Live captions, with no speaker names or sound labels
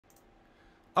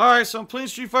Alright, so I'm playing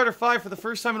Street Fighter V for the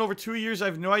first time in over 2 years. I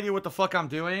have no idea what the fuck I'm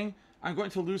doing. I'm going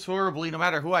to lose horribly no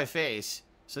matter who I face.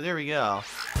 So there we go.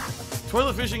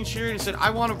 Toilet Fishing cheered and said, I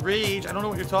want to rage. I don't know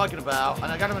what you're talking about. And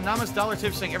I got an anonymous dollar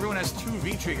tip saying everyone has 2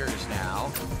 V-triggers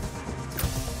now.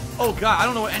 Oh god, I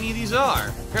don't know what any of these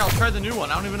are. Here, I'll try the new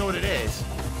one. I don't even know what it is.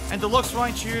 And Deluxe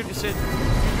Wine cheered and said,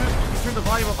 you turn the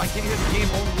volume up. I can't hear the game.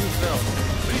 Only lose Phil.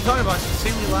 What are you talking about? It's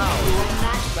insanely loud.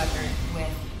 Match record with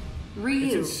Ryu.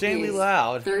 It's insanely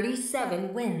loud.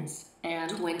 37 wins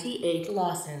and 28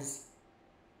 losses.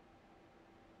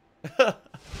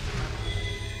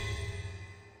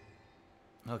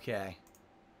 Okay.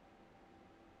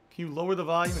 Can you lower the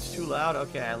volume? It's too loud?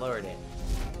 Okay, I lowered it.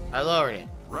 I lowered it.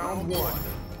 Round 1.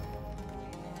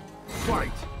 Fight.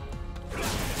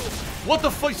 What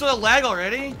the fuck? You saw that lag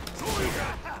already?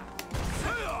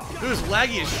 Dude, it's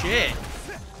laggy as shit.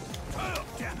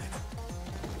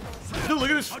 Dude, look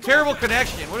at this terrible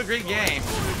connection. What a great game.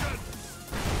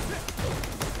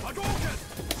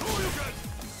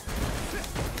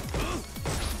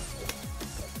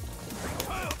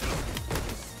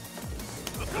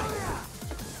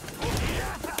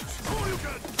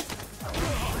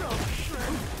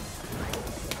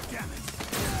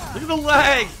 Look at the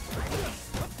lag.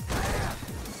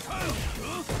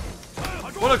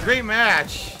 What a great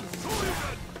match.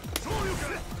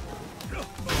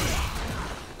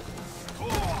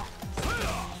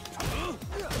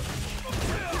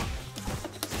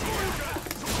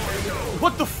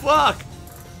 What the fuck?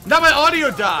 Now my audio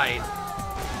died.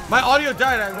 My audio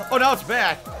died. Oh, now it's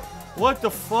back. What the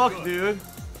fuck, dude?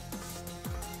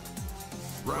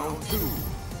 Round 2.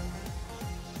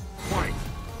 Fight.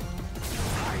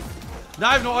 Now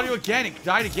I have no audio again. It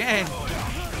died again.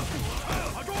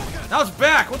 Now it's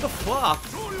back. What the fuck?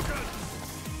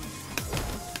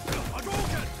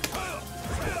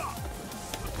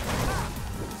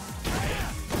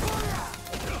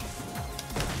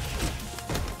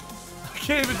 I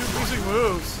can't even do basic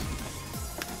moves.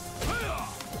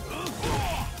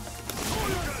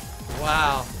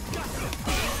 Wow.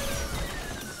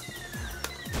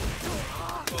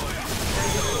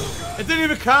 It didn't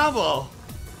even combo.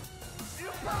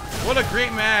 What a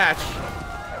great match.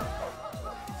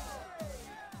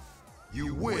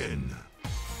 You win.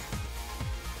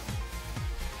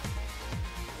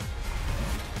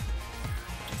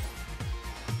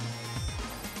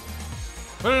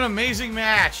 What an amazing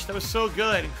match. That was so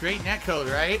good. Great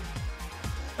netcode, right?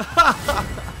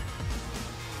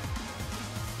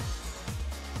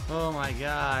 Oh my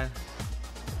god.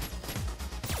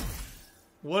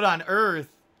 What on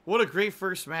earth? What a great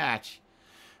first match.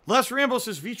 Les Rambo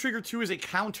says V-Trigger 2 is a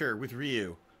counter with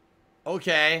Ryu.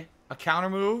 Okay. A counter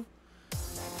move.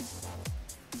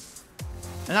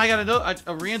 And I got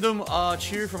a random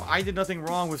cheer from I Did Nothing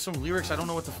Wrong with some lyrics. I don't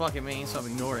know what the fuck it means, so I'm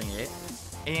ignoring it.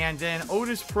 And then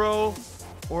Otis Pro,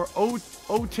 or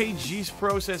OTG's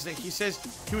Pro, says that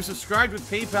he was subscribed with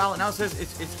PayPal and now says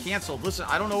it's canceled. Listen,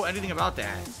 I don't know anything about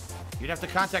that. You'd have to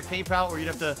contact PayPal or you'd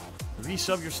have to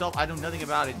resub yourself. I know nothing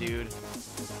about it, dude.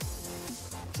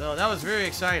 So that was very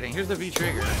exciting. Here's the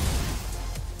V-Trigger.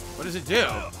 What does it do?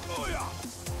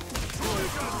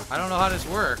 I don't know how this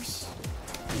works.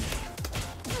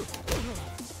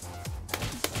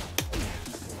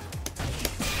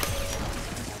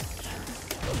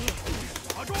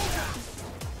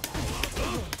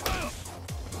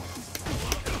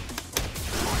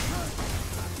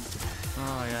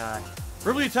 Oh, yeah.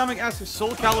 Ripley Atomic asks if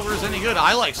Soul Calibur is any good.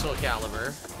 I like Soul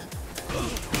Calibur.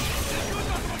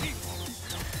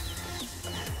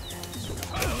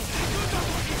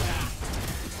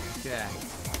 Okay.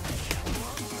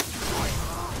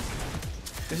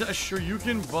 Is it a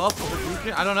Shoryuken buff or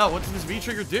Hadouken? I don't know. What does this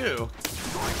V-Trigger do?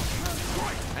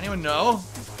 Anyone know?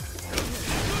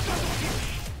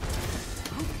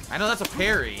 I know that's a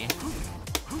parry.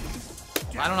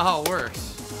 I don't know how it works.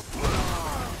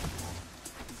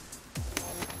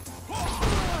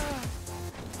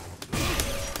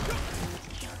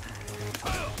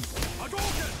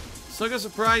 Suga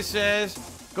Surprise says,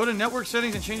 go to network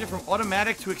settings and change it from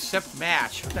automatic to accept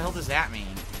match. What the hell does that mean?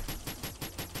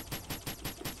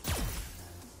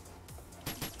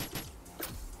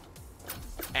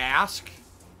 Ask?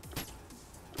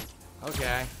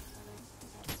 Okay.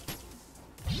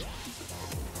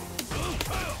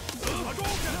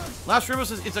 Last Ribble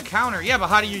says it's a counter. Yeah, but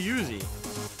how do you use it?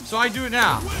 So I do it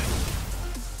now.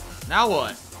 Now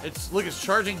what? Look, it's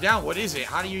charging down. What is it?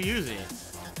 How do you use it?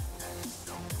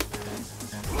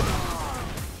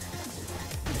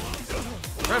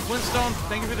 Fred Flintstone,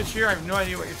 thank you for the cheer. I have no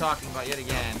idea what you're talking about yet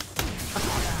again.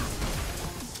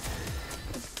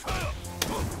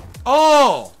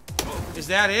 Oh! Is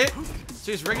that it?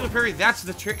 So his regular parry, that's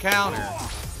the trick counter.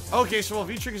 Okay, so while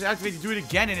V-Trigger is activated, you do it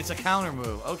again and it's a counter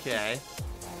move. Okay.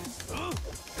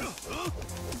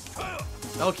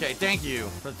 Okay, thank you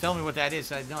for telling me what that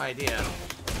is. I had no idea.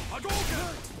 I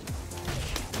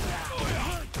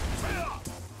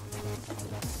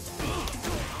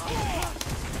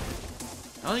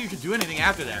don't think you can do anything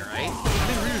after that, right? I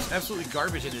think Ryu's absolutely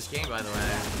garbage in this game, by the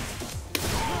way.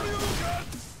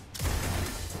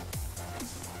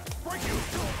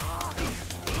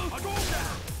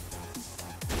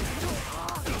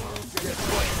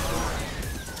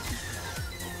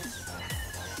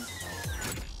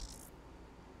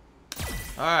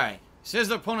 Alright. Says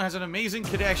the opponent has an amazing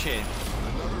connection.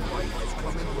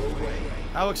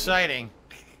 How exciting.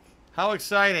 How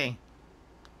exciting.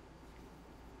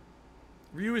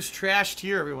 Ryu is trashed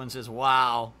here, everyone says.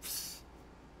 Wow.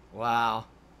 Wow.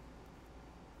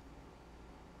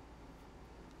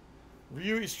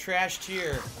 Ryu is trashed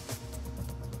here.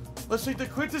 Let's take the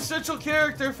quintessential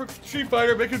character from Street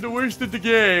Fighter, make him the worst in the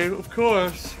game, of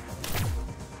course.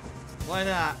 Why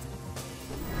not?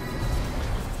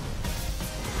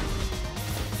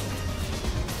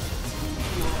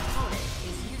 Your opponent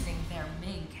is using their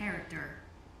main character.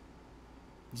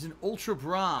 He's an Ultra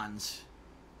Bronze.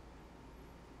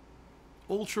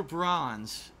 Ultra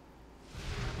Bronze.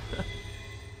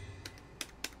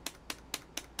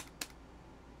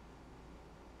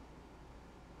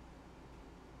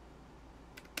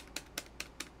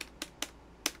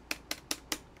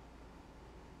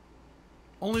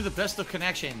 Only the best of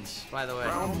connections, by the way.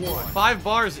 Round 1. 5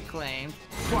 bars it claimed.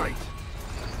 Fight.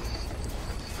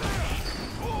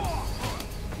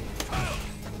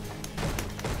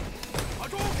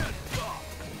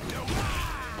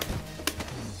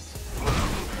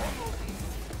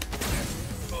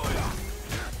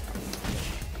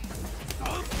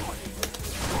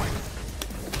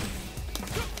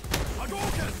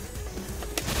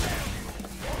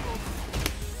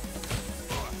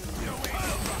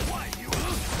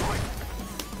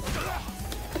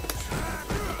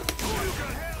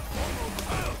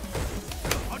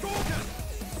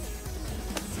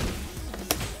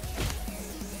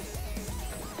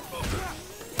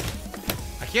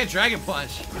 I can't Dragon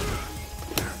Punch.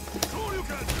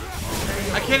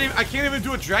 I can't even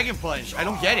do a Dragon Punch. I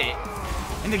don't get it.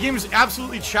 And the game is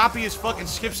absolutely choppy as fuck and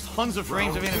skips tons of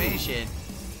frames of animation.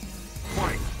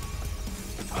 Fight.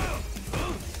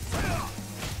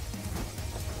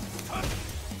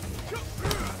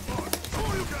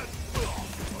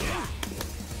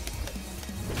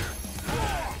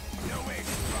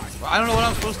 I don't know what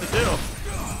I'm supposed to do.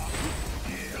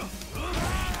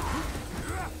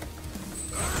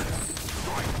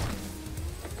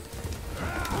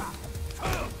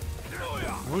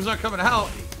 Moves aren't coming out.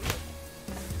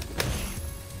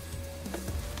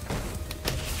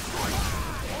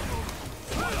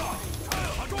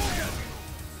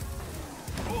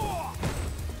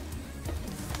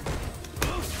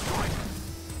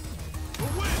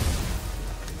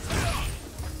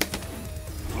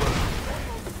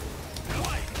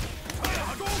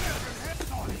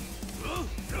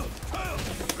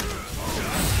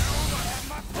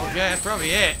 Okay, that's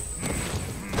probably it.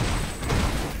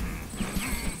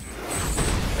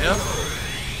 Yep.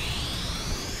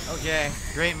 Okay,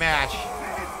 great match.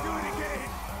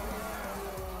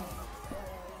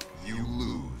 You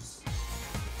lose.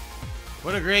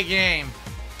 What a great game.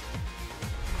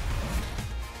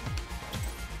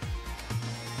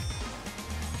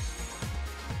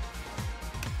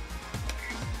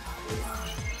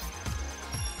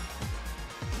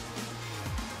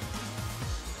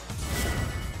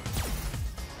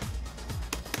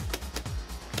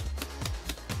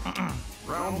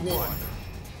 Round 1.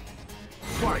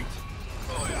 Fight.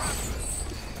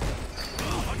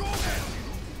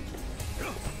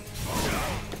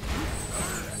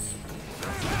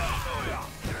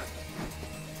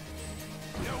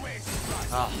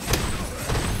 Oh.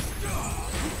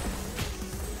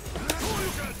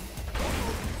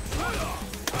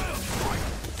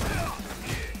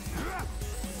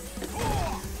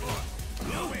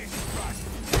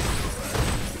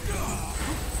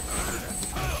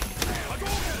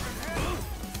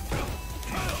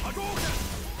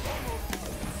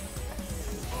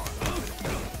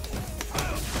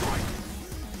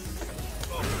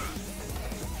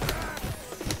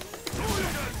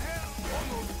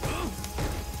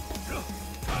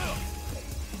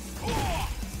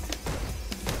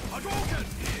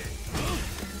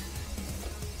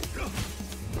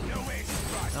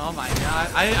 Oh my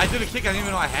god. I did a kick I didn't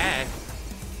even know I had.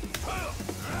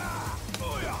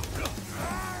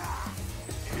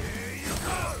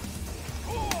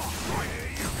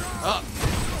 Oh.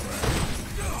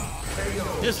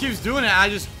 He just keeps doing it. I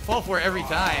just fall for it every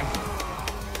time.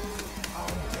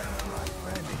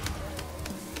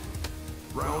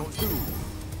 Round 2.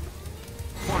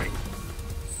 Fight.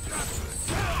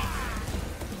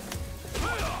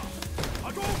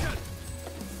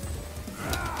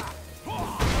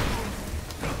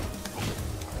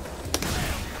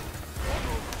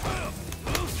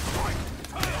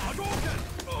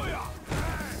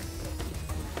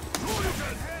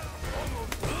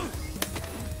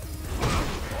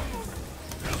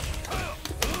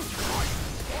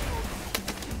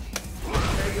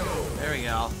 There we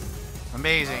go.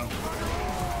 Amazing.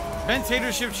 Ben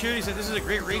Tatership Cheer, said this is a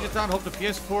great Rage-A-Thon. Hope the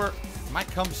PS4 might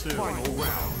come soon. Final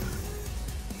round.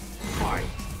 Fight.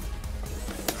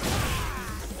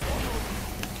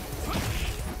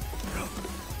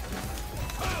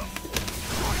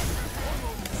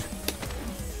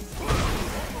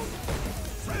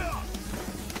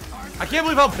 I can't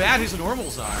believe how bad his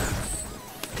normals are.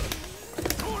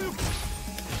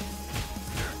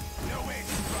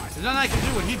 There's nothing I can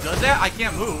do. When he does that, I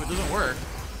can't move. It doesn't work.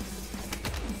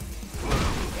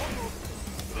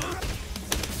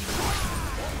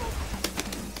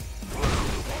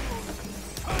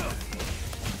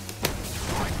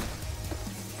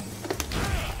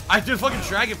 I did fucking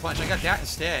Dragon Punch. I got that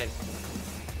instead.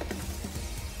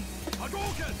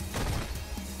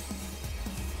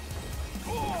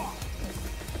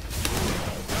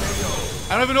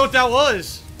 I don't even know what that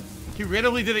was. He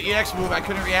randomly did an EX move. I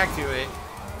couldn't react to it.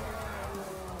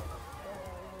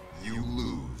 You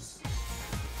lose.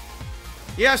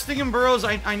 Yeah, Stinging Burrows,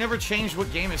 I never changed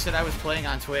what game it said I was playing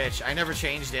on Twitch. I never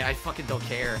changed it. I fucking don't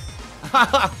care.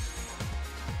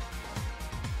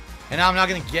 And now I'm not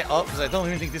gonna get up because I don't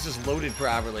even think this is loaded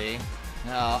properly.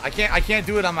 No, I can't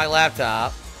do it on my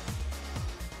laptop.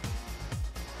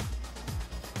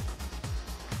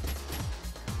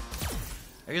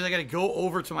 I guess I gotta go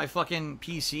over to my fucking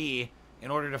PC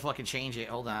in order to fucking change it.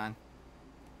 Hold on.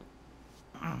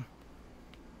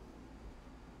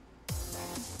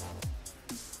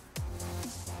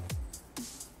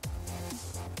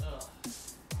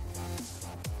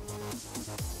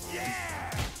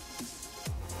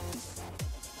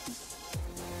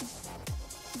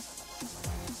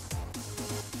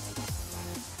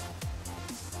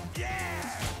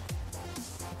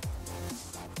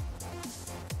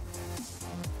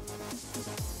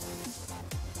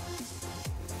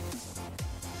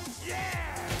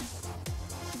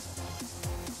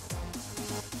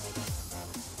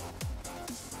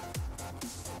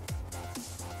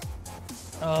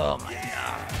 Oh my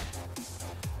god.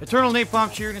 Eternal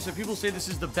Napalm cheered and said people say this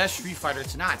is the best Street Fighter.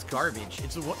 It's not. It's garbage.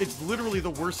 It's literally the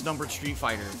worst numbered Street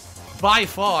Fighter. By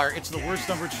far, it's the worst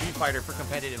numbered Street Fighter for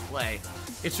competitive play.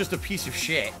 It's just a piece of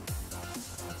shit.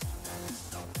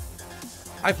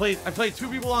 I played 2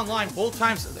 people online. Both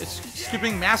times it's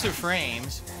skipping massive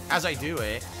frames as I do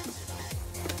it.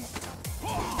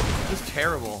 It's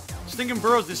terrible. Stinking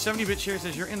Burrows, this 70-bit chair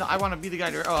says you're in the I want to be the guy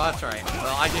to... Oh, that's right.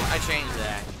 Well, I changed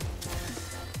that.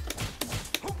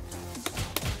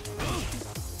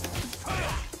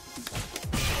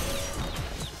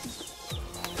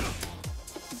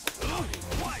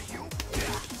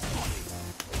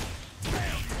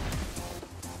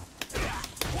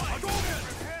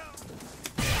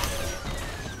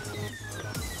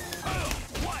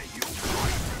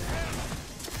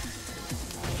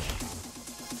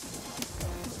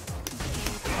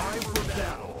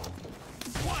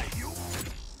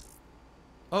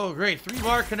 Oh, great.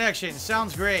 3-bar connection.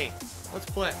 Sounds great. Let's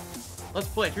play. Let's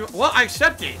play. Well, I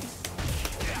accepted.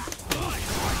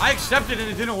 I accepted and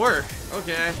it didn't work.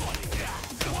 Okay.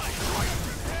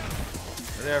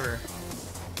 Whatever.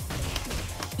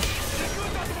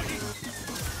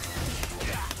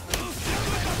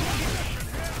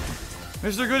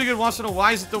 Mr. Goodygood wants to know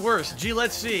why is it the worst? Gee,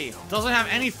 let's see. Doesn't have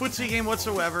any footsie game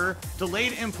whatsoever.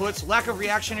 Delayed inputs, lack of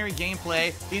reactionary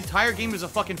gameplay. The entire game is a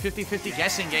fucking 50-50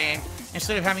 guessing game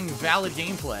instead of having valid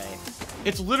gameplay.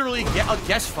 It's literally a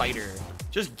guess fighter.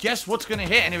 Just guess what's gonna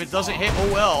hit, and if it doesn't hit,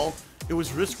 oh well. It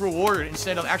was risk-reward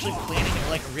instead of actually planning it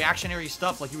like reactionary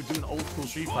stuff like you would do in old school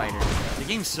Street Fighter. The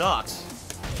game sucks.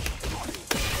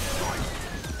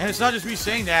 And it's not just me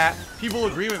saying that. People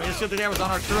agree with me. Just the other day I was on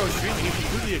Arturo's stream and he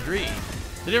completely agreed.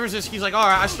 The difference is he's like,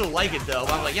 alright, I still like it though.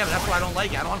 But I'm like, yeah, but that's why I don't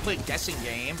like it. I don't want to play a guessing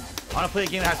game. I want to play a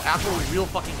game that has actual real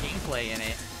fucking gameplay in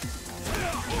it.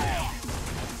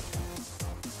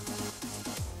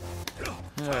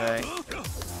 Alright.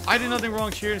 I did nothing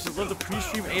wrong, cheers. I love the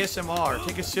pre-stream ASMR.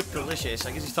 Take a sip, delicious.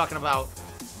 I guess he's talking about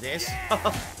this.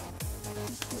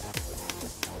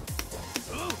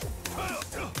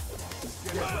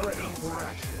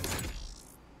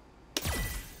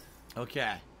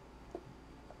 Okay.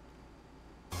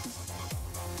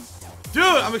 Dude,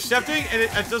 I'm accepting and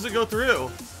it doesn't go through.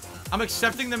 I'm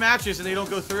accepting the matches and they don't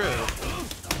go through.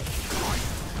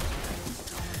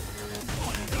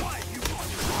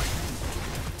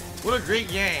 What a great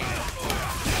game.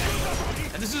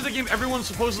 And this is the game everyone's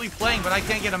supposedly playing, but I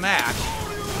can't get a match.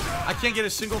 I can't get a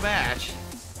single match.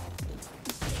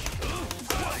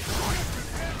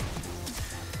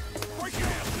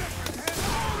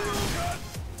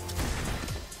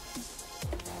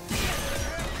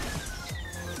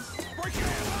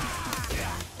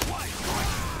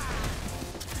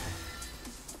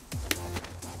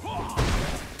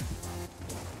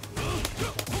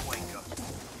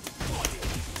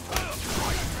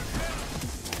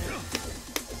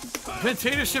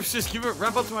 Potato Chips just give it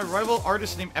wrap up to my rival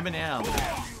artist named Eminem.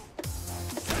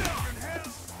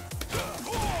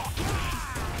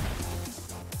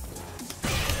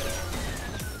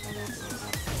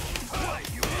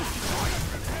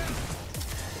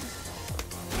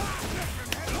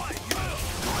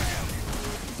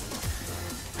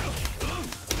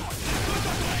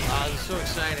 This is so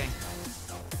exciting.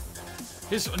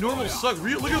 His normal suck.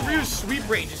 Look at Ryu's sweep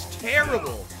range. It's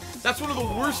terrible. That's one of the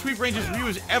worst sweep ranges Ryu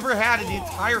has ever had in the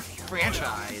entire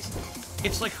franchise.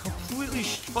 It's like completely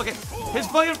fucking... His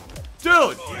fucking...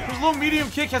 Dude! His low medium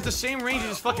kick has the same range as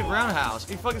his fucking roundhouse.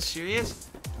 Are you fucking serious?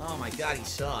 Oh my god, he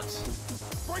sucks.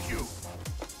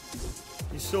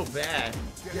 He's so bad.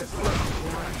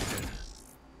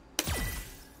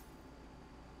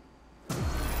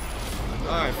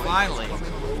 Alright, finally.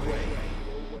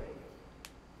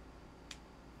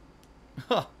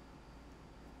 Huh.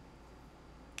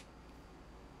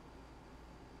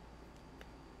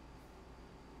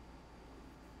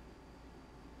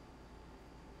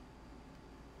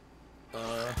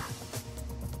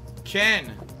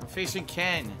 Ken. I'm facing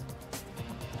Ken.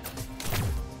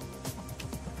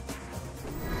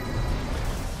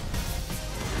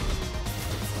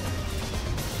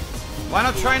 Why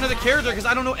not try another character? Because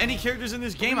I don't know any characters in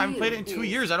this game. I haven't played it in 2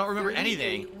 years. I don't remember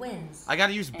anything. I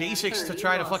gotta use basics to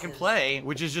try to fucking play,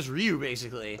 which is just Ryu,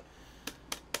 basically.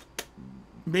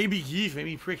 Maybe Geef.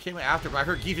 Maybe Prick came after, but I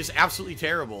heard Geef is absolutely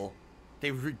terrible.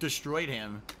 They destroyed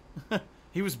him.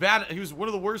 He was bad. He was one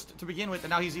of the worst to begin with, and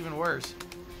now he's even worse.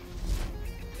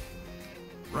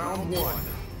 Round 1.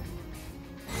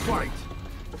 Fight.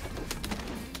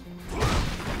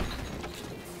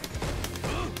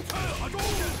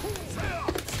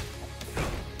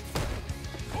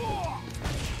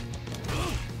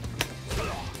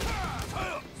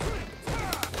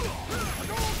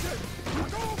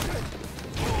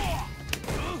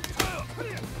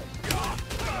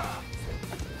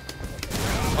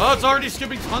 Oh, it's already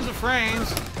skipping tons of frames.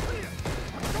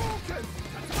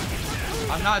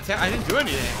 I'm not. I didn't do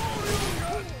anything.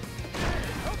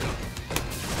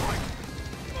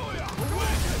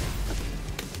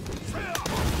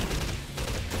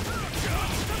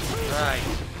 Right.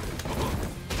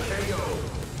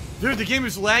 Dude, the game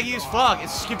is laggy as fuck.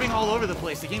 It's skipping all over the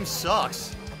place. The game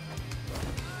sucks.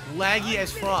 Laggy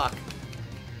as fuck.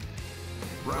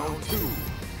 Round 2.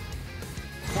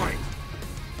 Fight.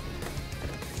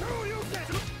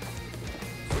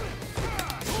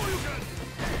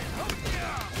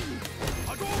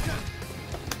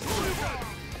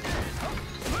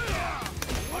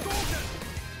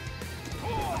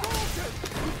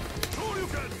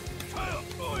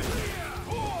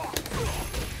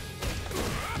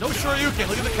 No Shoryuken.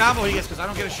 Look at the combo he gets because I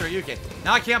don't get a Shoryuken.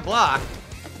 Now I can't block.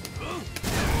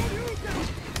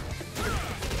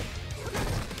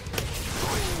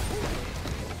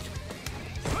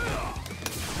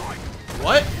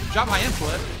 What? Drop my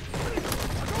input.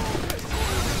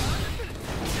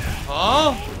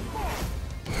 Oh?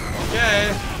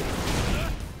 Okay.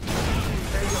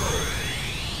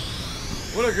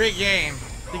 What a great game.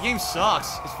 The game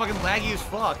sucks. It's fucking laggy as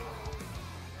fuck.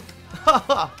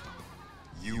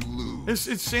 You lose. It's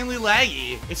insanely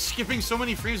laggy. It's skipping so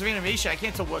many frames of animation, I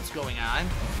can't tell what's going on.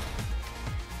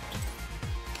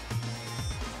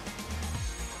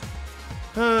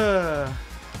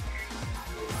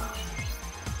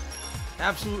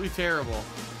 Absolutely terrible.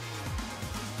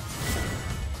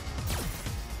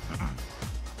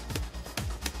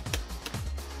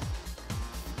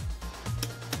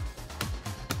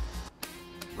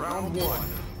 Round 1.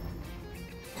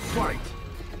 Fight.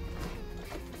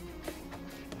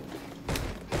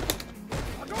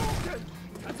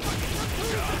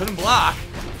 Couldn't block.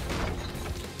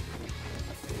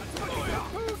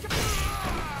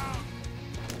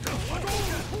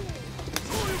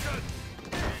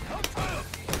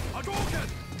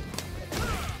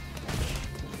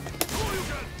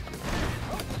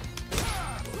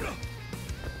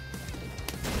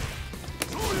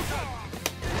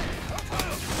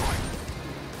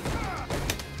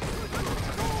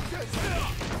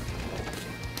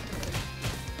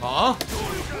 Huh?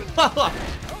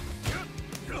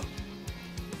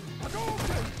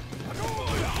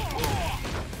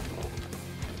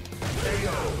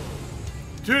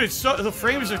 Dude, it's so, the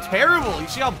frames are terrible. You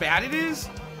see how bad it is?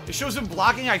 It shows him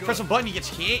blocking. I press a button, he gets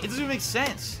hit. It doesn't even make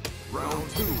sense. Round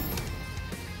 2.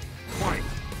 Fight.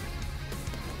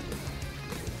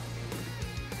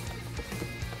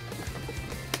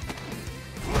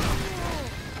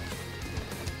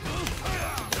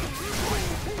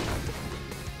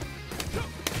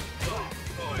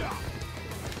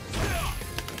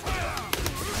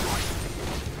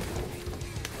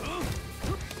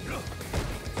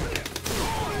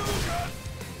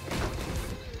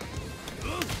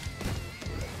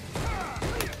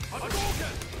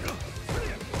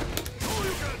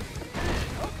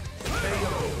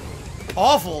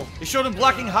 Awful. It showed him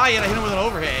blocking high, and I hit him with an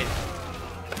overhead.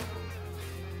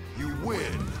 You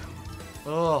win.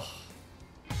 Ugh.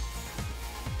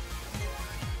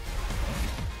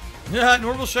 Yeah,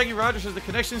 normal Shaggy Roger says the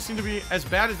connections seem to be as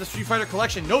bad as the Street Fighter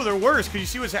Collection. No, they're worse, because you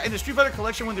see what's in the Street Fighter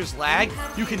Collection when there's lag,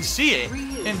 you can see it.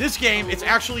 In this game, it's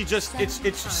actually just,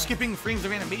 it's skipping frames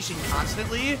of animation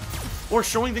constantly, or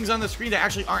showing things on the screen that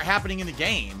actually aren't happening in the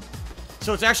game.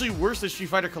 So it's actually worse than Street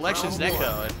Fighter Collection's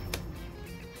netcode.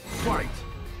 Fight.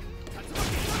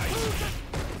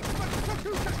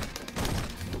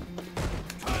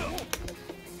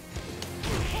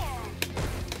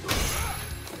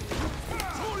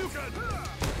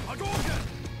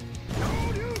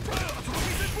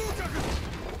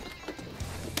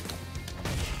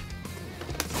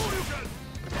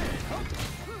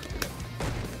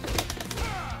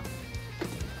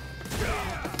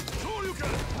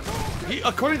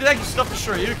 According to that, you stuffed the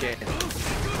Shoryuken.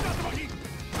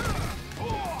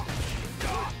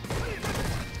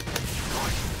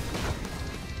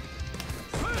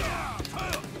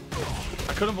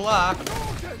 I couldn't block.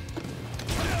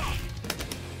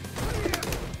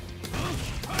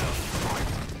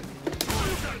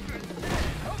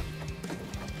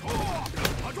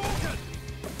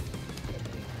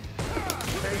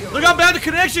 Look how bad the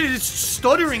connection is. It's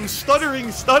stuttering,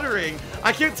 stuttering, stuttering.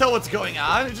 I can't tell what's going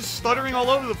on. It's just stuttering all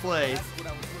over the place.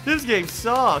 This game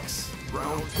sucks.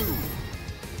 Round 2.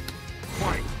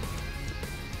 Fight.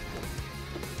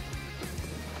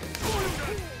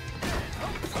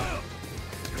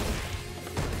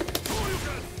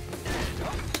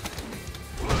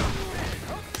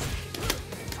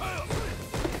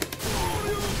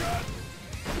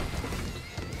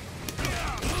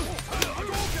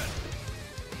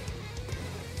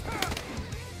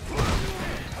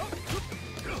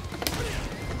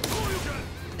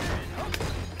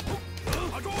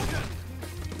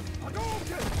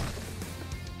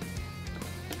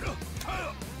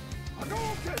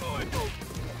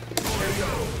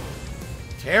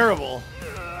 Terrible.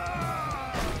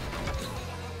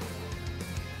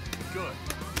 Good.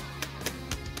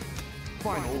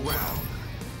 Final round.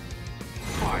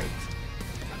 Fight.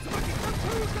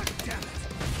 Damn it.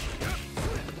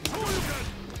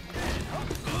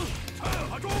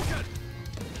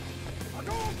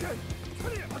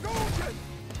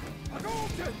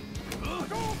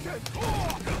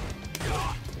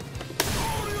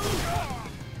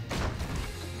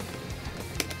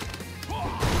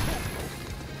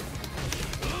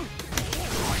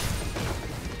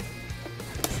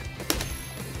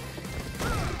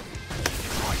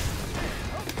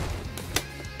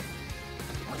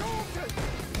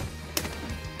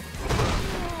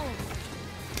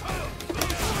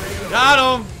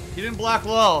 Got him. He didn't block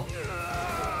low.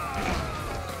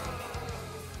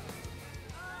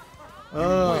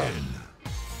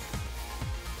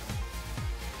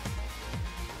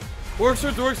 Orcs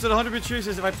or Dorks at 100-bit cheer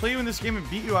says, if I play you in this game and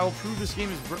beat you, I will prove this game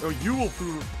is or you will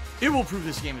prove, it will prove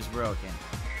this game is broken.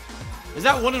 Is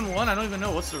that 1-1? I don't even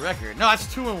know. What's the record? No,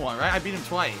 that's 2-1, right? I beat him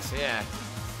twice. Yeah.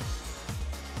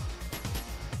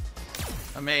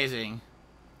 Amazing.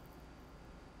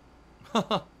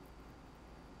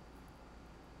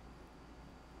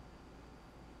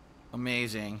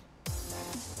 Amazing.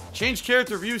 Change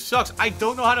character view sucks. I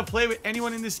don't know how to play with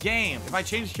anyone in this game. If I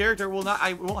change character, it won't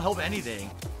help anything.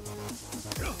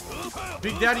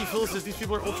 Big Daddy Phil says these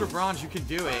people are ultra bronze. You can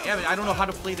do it. Yeah, but I don't know how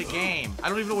to play the game. I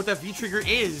don't even know what that V trigger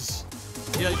is.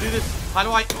 You know, do this. How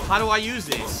do I use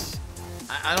this?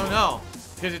 I don't know.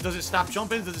 Because does it stop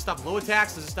jump-ins? Does it stop low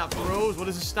attacks? Does it stop throws? What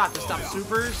does it stop? Does it stop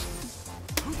supers?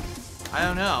 I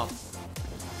don't know.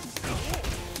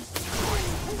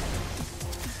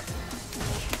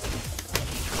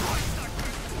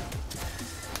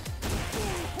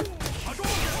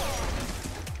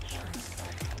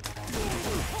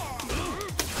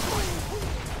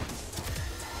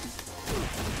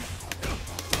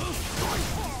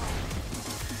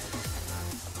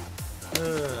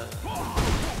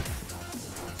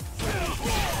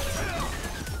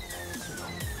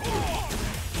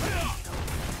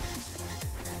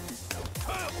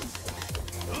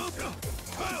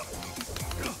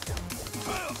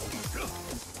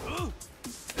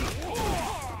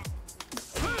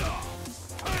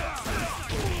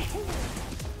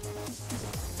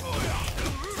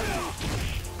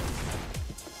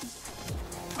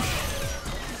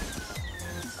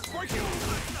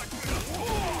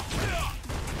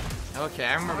 Okay,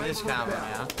 I remember this combo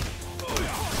now.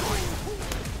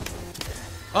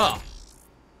 Oh.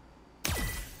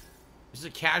 Is it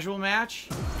a casual match?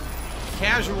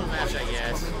 Casual match, I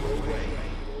guess.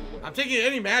 I'm taking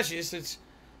any matches since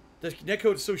the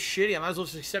netcode is so shitty. I might as well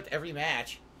just accept every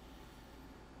match.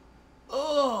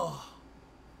 Oh.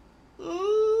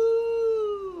 Ooh.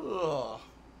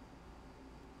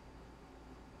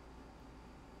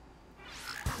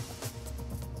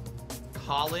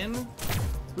 Colin?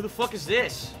 Who the fuck is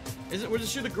this?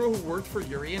 Was this the girl who worked for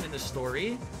Urian in the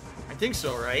story? I think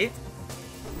so, right?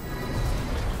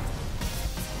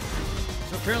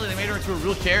 So apparently they made her into a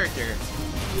real character.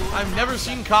 I've never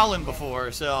seen Colin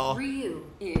before, so... Ryu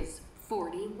is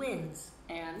 40 wins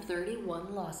and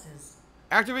 31 losses.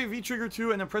 Activate V-Trigger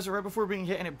 2 and then press it right before being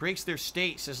hit and it breaks their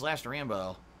state, says Last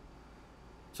Rambo.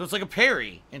 So it's like a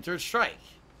parry in Third Strike.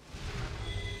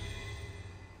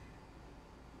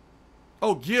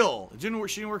 Oh, Gil. She didn't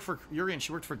work for Urian,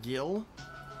 she worked for Gil?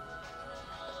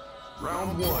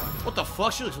 Round 1. What the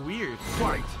fuck? She looks weird.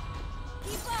 Fight.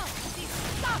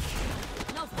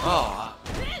 Oh,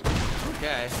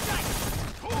 okay.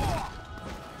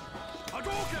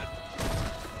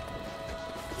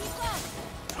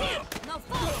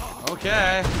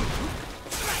 Okay.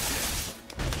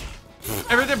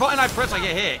 Every button I press, I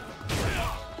get hit.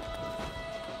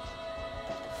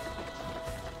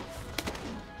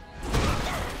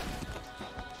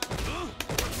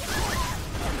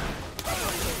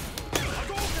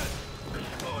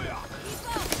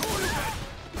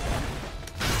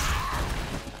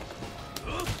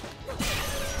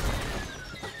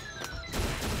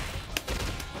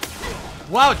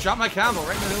 Wow, dropped my combo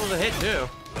right in the middle of the hit, too.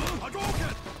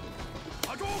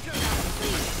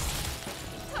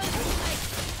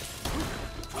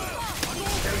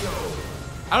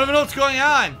 I don't even know what's going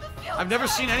on. I've never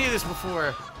seen any of this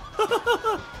before.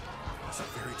 It's a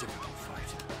very difficult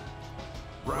fight.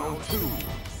 Round 2.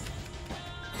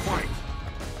 Fight.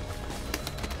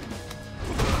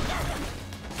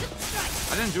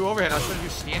 I didn't do overhead, I was trying to do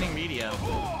standing medium.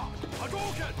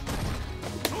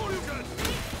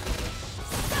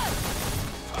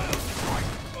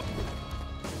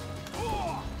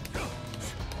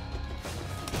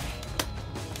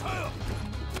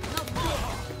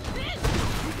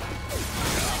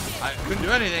 I couldn't do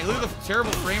anything. Look at the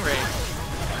terrible frame rate.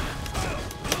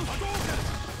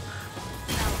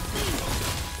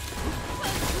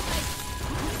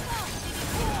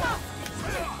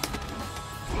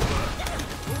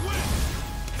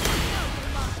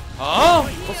 Oh,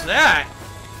 what's that?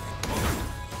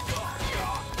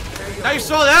 Now you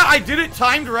saw that? I did it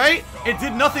timed right. It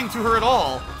did nothing to her at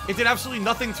all. It did absolutely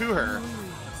nothing to her.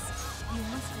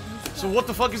 So what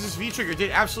the fuck is this V-trigger? It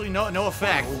did absolutely no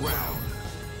effect.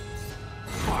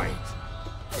 Fight.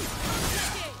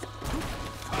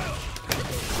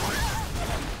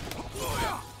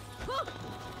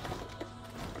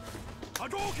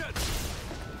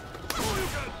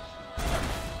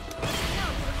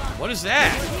 What is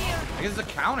that? I guess it's a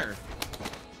counter.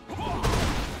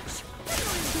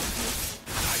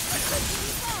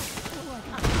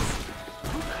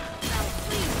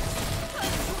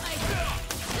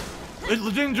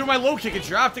 It didn't do my low kick, it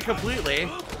dropped it completely.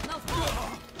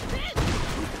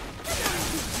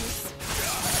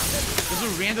 This is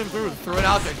a random move, throw it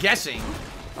out there, guessing.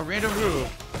 A random move.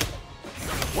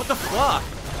 What the fuck?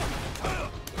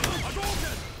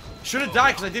 Should have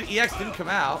died because I did EX, didn't come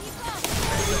out.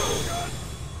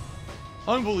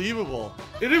 Unbelievable.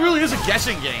 It really is a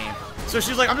guessing game. So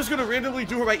she's like, I'm just gonna randomly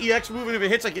do her my EX move, and if it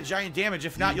hits, I get giant damage.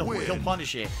 If not, he'll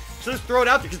punish it. So just throw it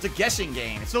out there because it's a guessing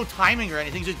game. It's no timing or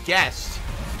anything, just guess.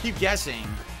 Keep guessing.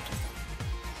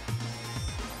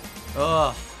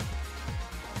 Ugh.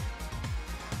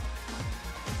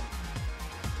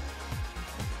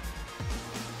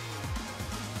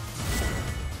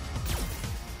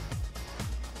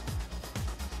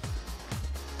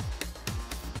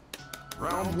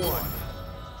 Round 1.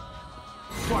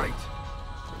 Fight.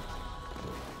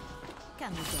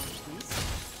 Can we dodge this?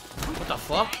 What the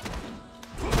fuck?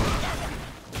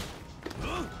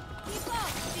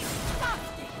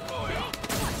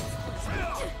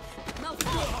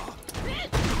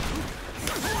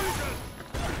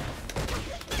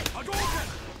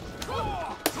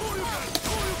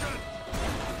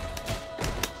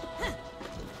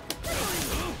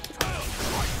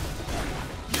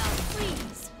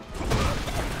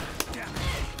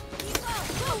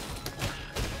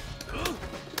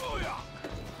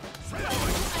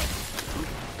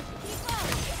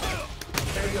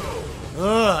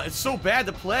 Ugh, it's so bad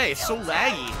to play. It's so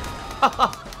laggy.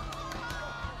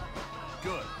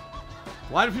 Good.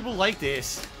 Why do people like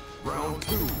this? Round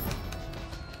 2.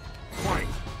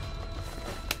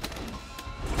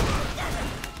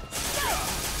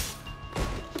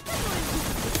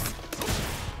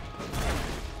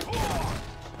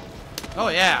 Oh,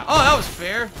 yeah. Oh, that was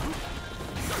fair.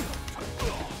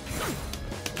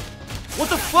 What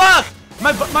the fuck?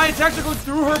 My attacks are going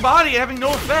through her body and having no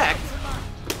effect.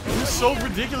 This is so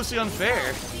ridiculously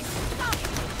unfair.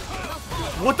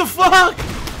 What the fuck?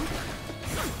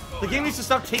 The game needs to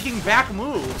stop taking back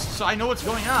moves so I know what's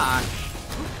going on.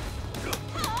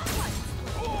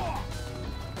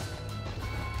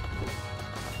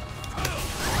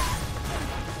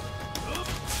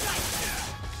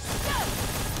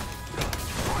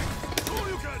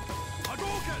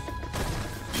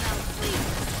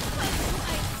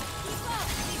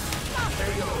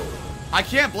 I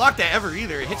can't block that ever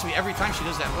either. It hits me every time she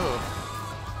does that move.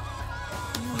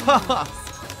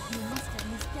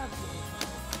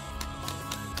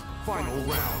 Final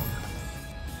round.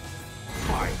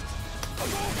 Fight.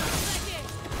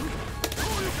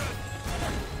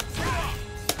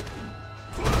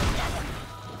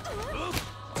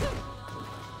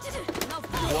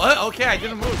 What? Okay, I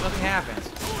didn't move. Nothing happens.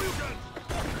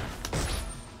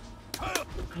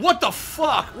 What the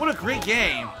fuck? What a great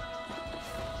game.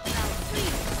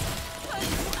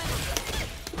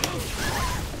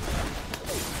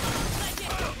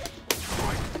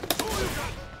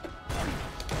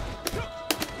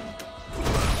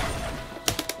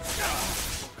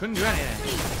 Couldn't do anything.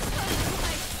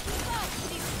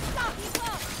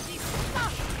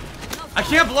 I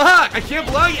can't block! I can't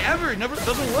block ever! It never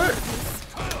doesn't work.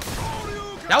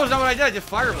 That was not what I did. I did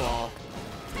fireball.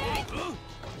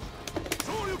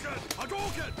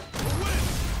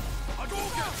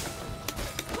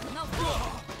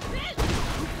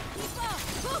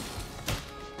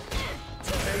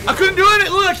 I couldn't do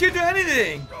it! Look, I can't do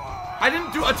anything! I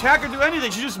didn't do attack or do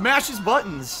anything. She just mashes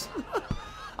buttons.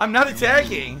 I'm not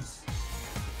attacking.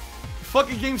 The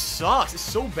fucking game sucks. It's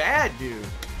so bad, dude.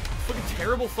 Fucking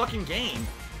terrible fucking game.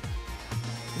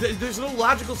 There's no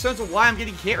logical sense of why I'm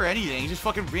getting hit or anything. It's just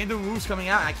fucking random moves coming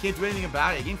out and I can't do anything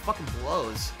about it. The game fucking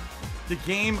blows. The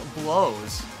game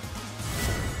blows.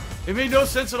 It made no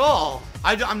sense at all.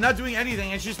 I'm not doing anything.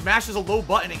 It just mashes a low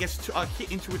button and gets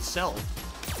hit into itself.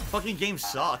 Fucking game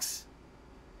sucks.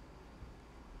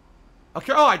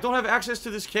 Okay, oh, I don't have access to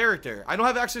this character. I don't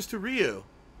have access to Ryu.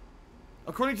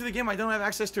 According to the game, I don't have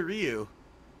access to Ryu.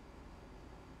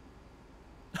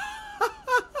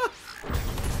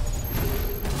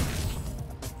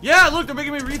 Yeah, look, they're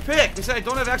making me repick. They said I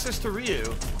don't have access to Ryu.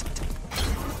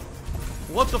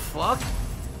 What the fuck?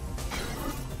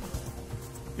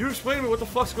 You explain to me what the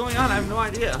fuck's going on. I have no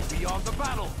idea. Beyond the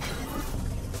battle.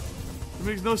 It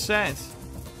makes no sense.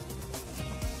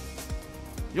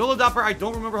 YOLO Dopper, I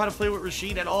don't remember how to play with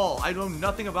Rashid at all. I know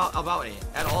nothing about it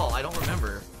at all. I don't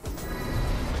remember.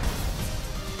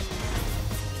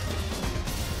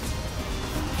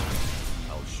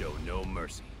 I'll show no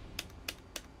mercy.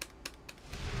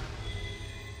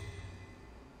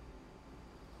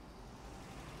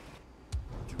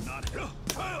 Do not.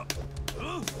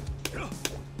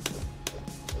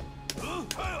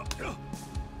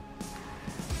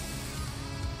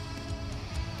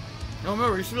 No,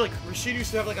 remember, Rashid used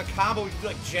to have like a combo. He could do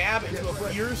like jab into a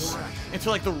fierce,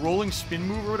 into like the rolling spin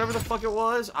move or whatever the fuck it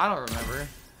was. I don't remember.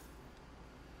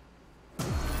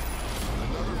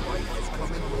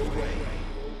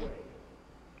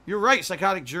 You're right,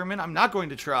 Psychotic German. I'm not going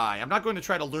to try. I'm not going to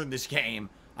try to learn this game.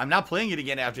 I'm not playing it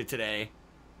again after today.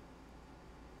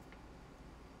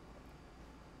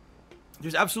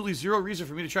 There's absolutely zero reason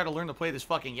for me to try to learn to play this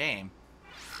fucking game.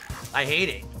 I hate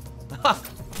it.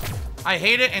 I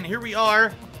hate it, and here we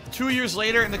are, 2 years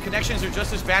later, and the connections are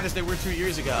just as bad as they were 2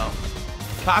 years ago.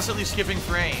 Constantly skipping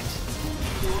frames.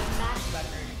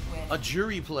 A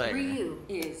jury play. Ryu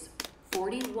is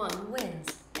 41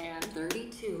 wins and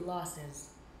 32 losses.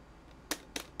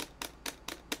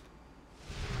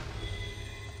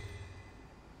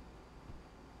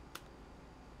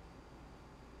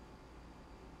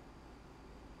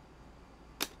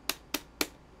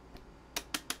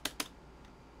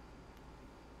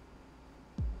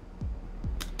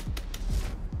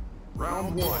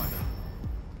 Round one.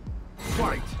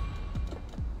 Fight.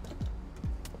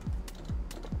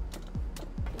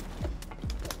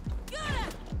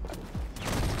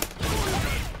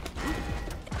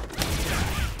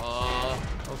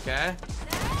 Okay.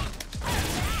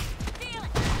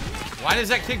 Why does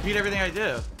that kick beat everything I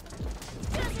do?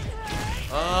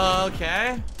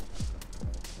 Okay.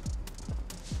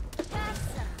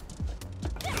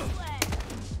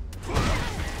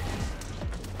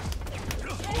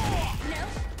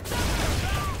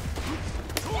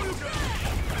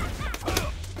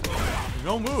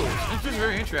 No moves. This is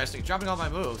very interesting. Dropping all my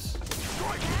moves.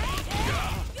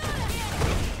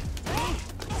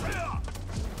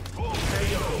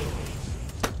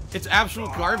 It's absolute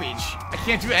garbage. I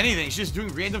can't do anything. She's just doing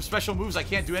random special moves. I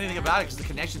can't do anything about it because the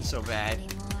connection's so bad.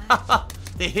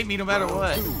 They hit me no matter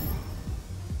what.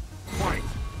 Fight.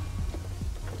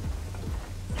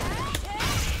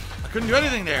 I couldn't do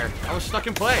anything there. I was stuck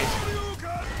in place.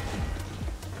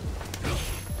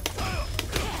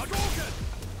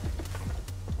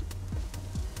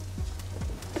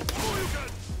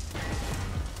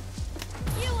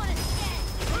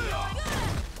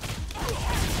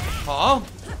 Oh?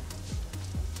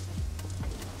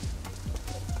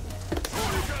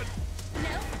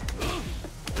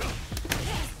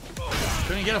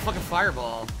 Couldn't get a fucking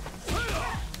fireball.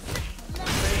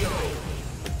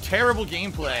 Terrible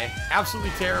gameplay.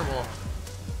 Absolutely terrible.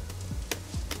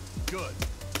 Good.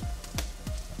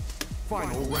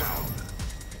 Final round.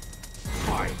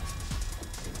 Fight.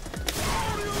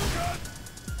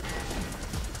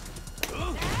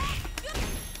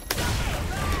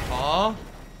 Oh?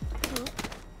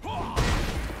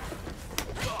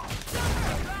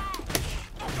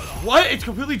 What? It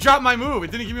completely dropped my move.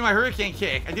 It didn't give me my hurricane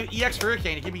kick. I did EX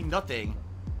hurricane. It gave me nothing.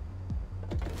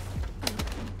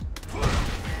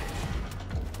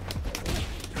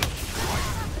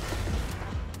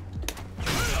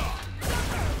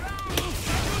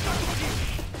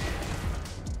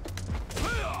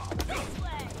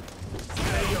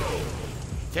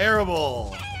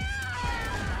 Terrible.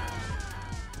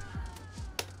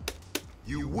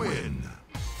 You win.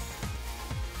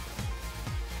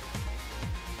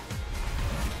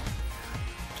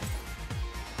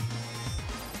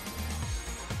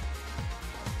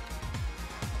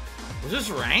 Was this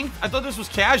ranked? I thought this was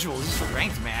casual. Is this a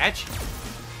ranked match?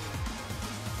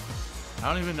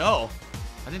 I don't even know.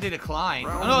 I think they declined.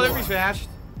 Round Oh no, they're one. refashed.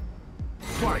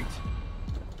 Fight.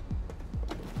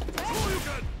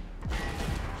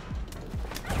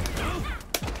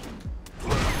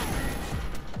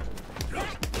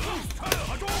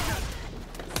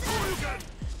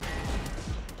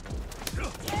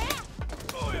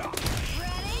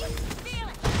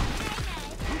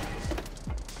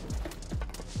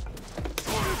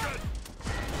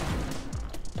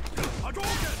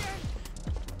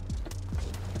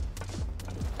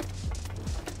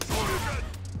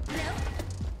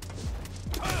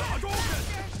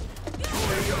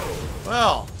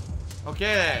 Well,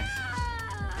 okay then.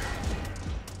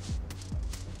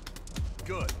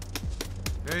 Good.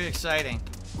 Very exciting.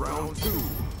 Round 2.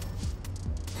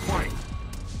 Fight.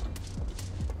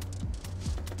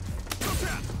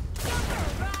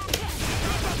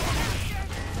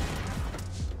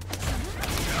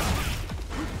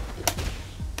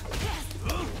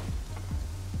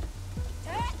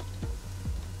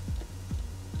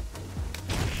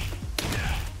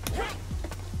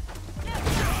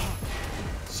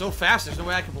 So fast, there's no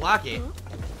way I can block it.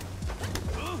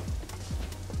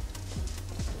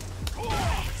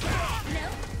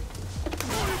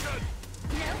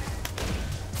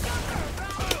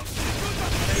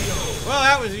 Well,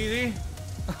 that was easy.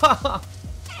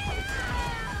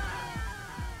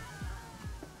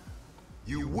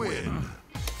 You win.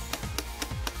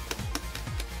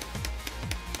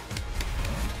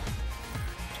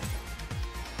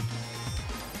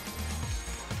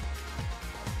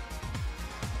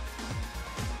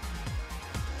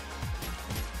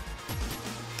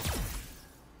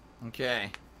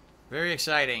 Okay. Very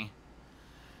exciting.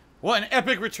 What an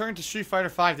epic return to Street Fighter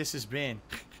V this has been.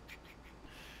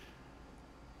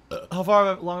 How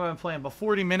far long have I been playing? About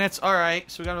 40 minutes?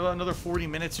 Alright, so we got about another 40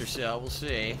 minutes or so. We'll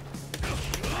see.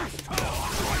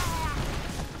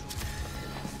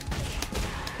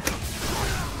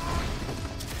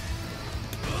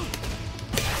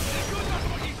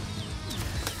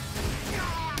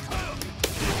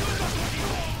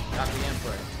 Got the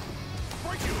input.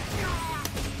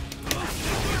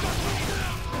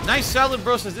 Nice Salad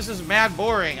Bro says this is mad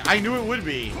boring. I knew it would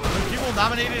be. When people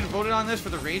nominated and voted on this for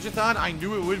the Rage-A-Thon, I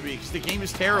knew it would be because the game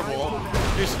is terrible.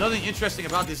 There's nothing interesting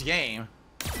about this game.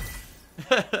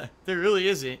 There really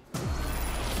isn't.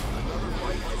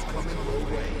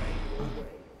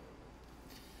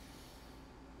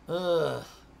 Ugh.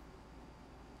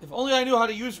 If only I knew how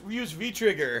to use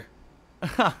V-Trigger.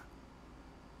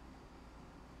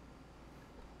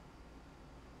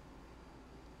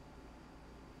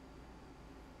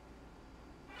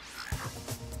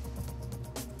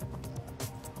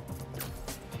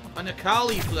 A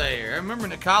Nikali player. I remember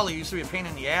Nikali used to be a pain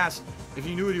in the ass if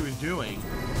you knew what he was doing.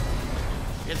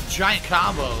 He had giant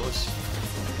combos.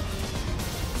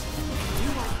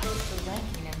 You are close to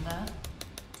ranking in the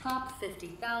top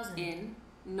 50,000 in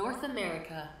North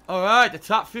America. Alright, the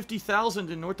top 50,000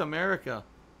 in North America.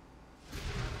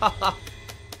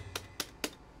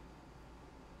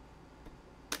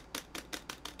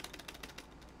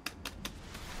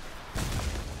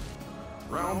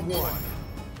 Round one.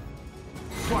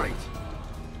 Fight.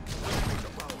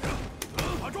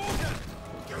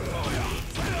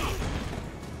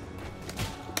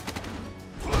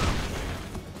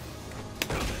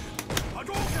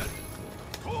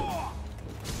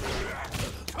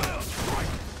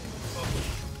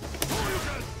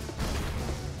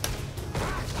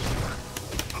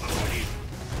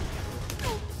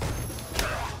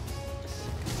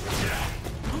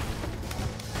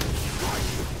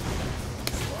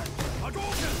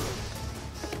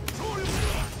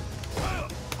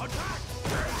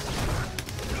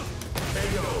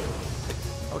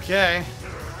 Okay.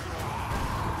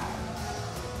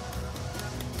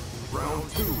 Round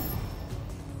two.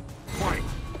 Fight.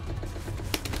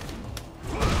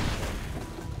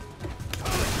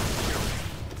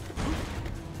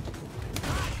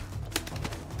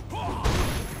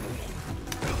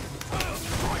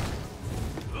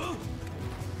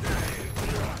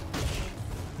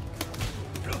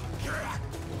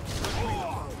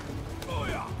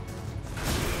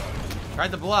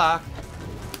 Tried to block.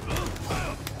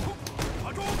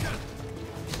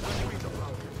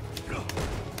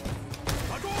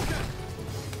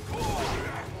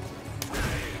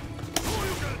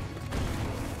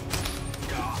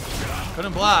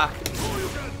 Couldn't block.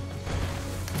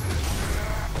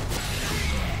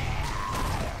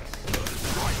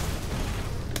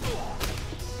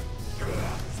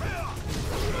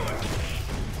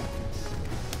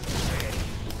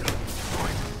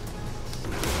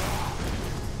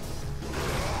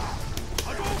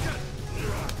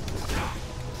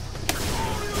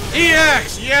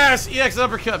 EX! Yes! EX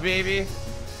uppercut, baby.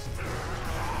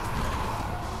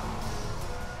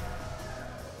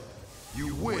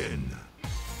 You win.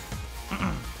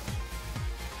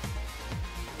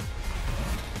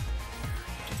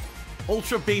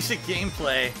 Ultra basic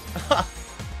gameplay.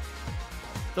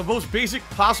 The most basic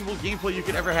possible gameplay you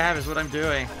could ever have is what I'm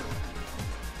doing.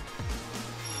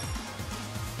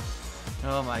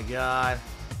 Oh my god.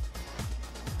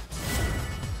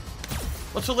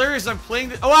 What's hilarious is I'm playing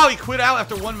this— oh wow, he quit out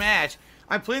after one match.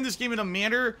 I'm playing this game in a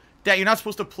manner that you're not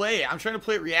supposed to play it. I'm trying to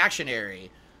play it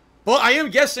reactionary. But I am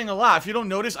guessing a lot. If you don't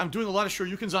notice, I'm doing a lot of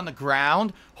shoryukens on the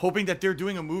ground, hoping that they're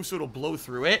doing a move so it'll blow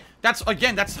through it. That's,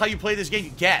 again, that's how you play this game.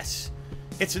 You guess.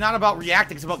 It's not about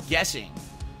reacting, it's about guessing.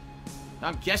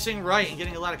 I'm guessing right and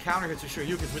getting a lot of counter hits with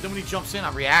shoryukens, but then when he jumps in,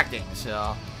 I'm reacting,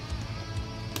 so...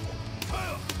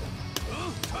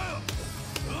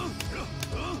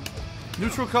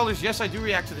 Neutral colors, yes, I do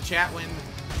react to the chat when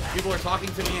people are talking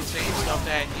to me and saying stuff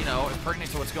that, you know, is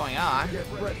pertinent to what's going on. Get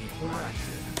ready for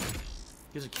action.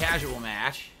 Here's a casual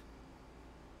match.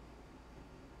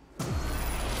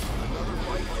 Another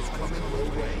fight is coming your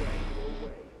way.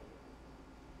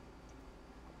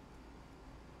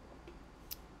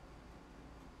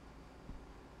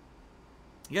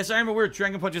 Yes, I am aware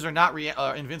Dragon Punches are not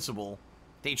invincible.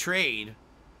 They trade.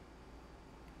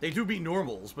 They do beat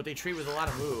normals, but they trade with a lot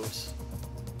of moves.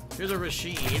 Here's a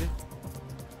Rashid.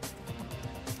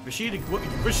 Rashid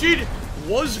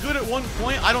was good at one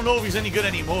point. I don't know if he's any good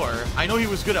anymore. I know he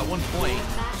was good at one point.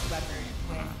 Match record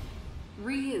with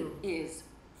Ryu is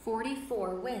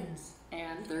 44 wins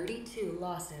and 32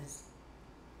 losses.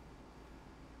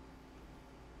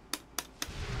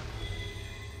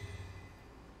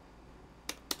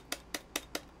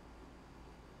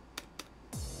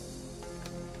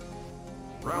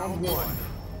 Round one.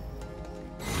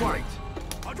 Fight.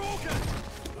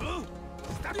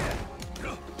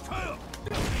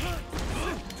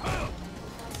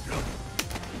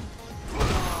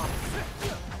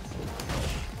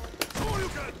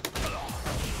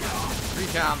 Free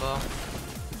combo.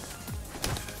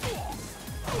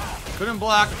 Couldn't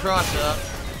block the cross up.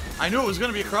 I knew it was going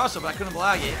to be a cross up, but I couldn't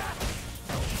block it.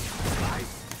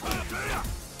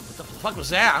 What the fuck was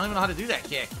that? I don't even know how to do that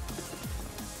kick.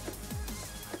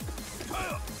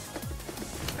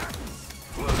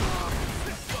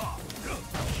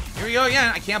 Here we go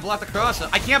again. I can't block the cross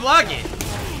up. I can't block it.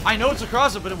 I know it's a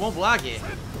cross up, but it won't block it.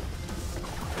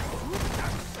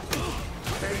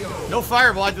 No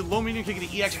fireball. I did low medium kick at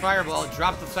the EX fireball.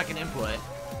 Dropped the second input.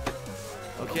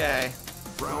 Okay.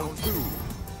 Round two.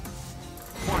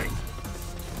 Fight.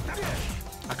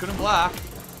 I couldn't block.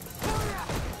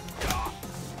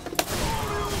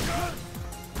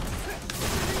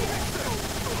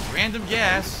 Random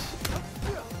guess.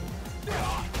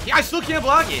 Yeah, I still can't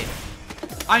block it.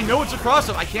 I know it's a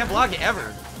cross-up. I can't block it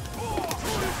ever.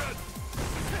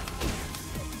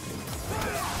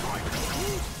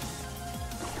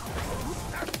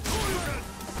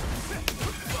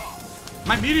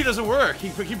 My meaty doesn't work.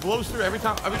 He blows through every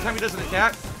time he does an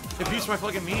attack. It beats my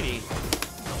fucking meaty.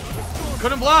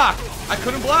 Couldn't block. I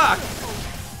couldn't block.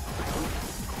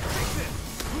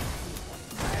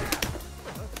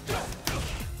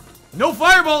 No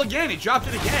fireball again. He dropped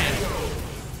it again.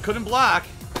 Couldn't block.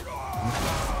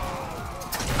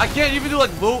 I can't even do like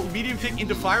low, medium kick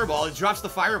into fireball. It drops the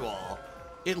fireball.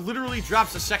 It literally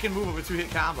drops the second move of a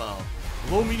 2-hit combo.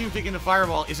 Low, medium kick into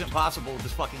fireball isn't possible with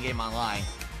this fucking game online.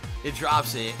 It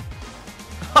drops it.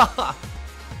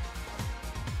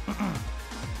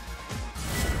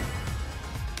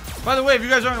 By the way, if you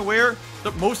guys aren't aware,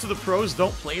 most of the pros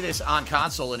don't play this on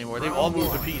console anymore. They've all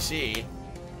moved to PC.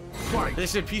 They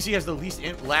said PC has the least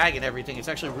lag and everything. It's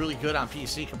actually really good on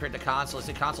PC compared to console. They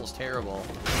say console's terrible.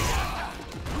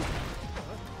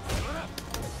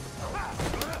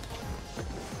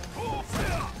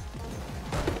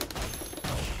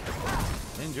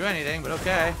 Didn't do anything, but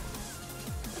okay.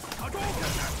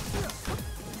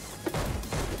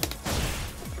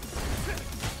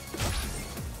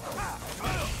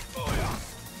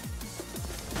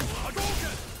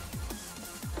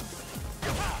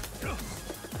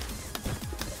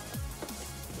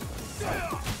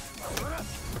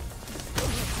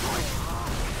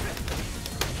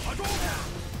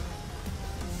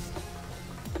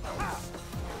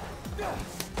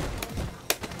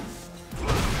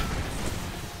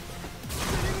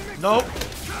 Nope.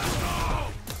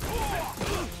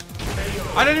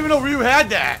 I didn't even know Ryu had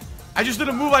that. I just did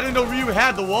a move I didn't know Ryu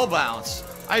had, the wall bounce.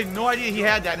 I had no idea he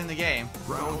had that in the game.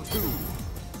 Round 2.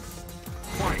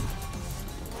 Fight.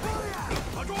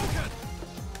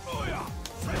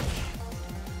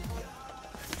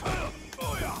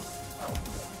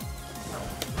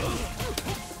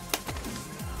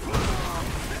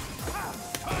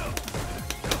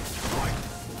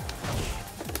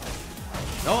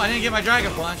 No, I didn't get my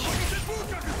Dragon Punch.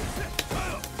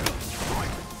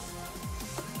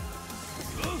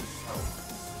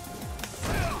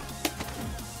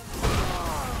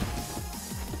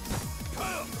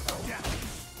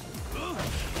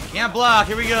 Can't block.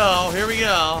 Here we go. Here we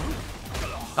go.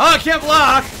 Oh, I can't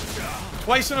block.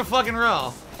 Twice in a fucking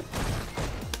row.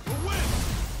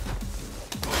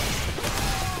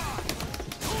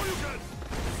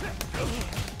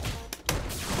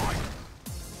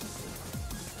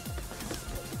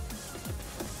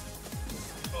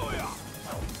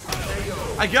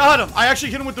 I got him. I actually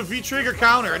hit him with the V-trigger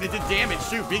counter, and it did damage,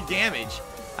 too. Big damage.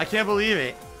 I can't believe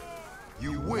it.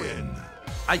 You win.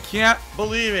 I can't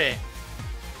believe it.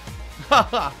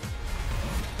 Haha.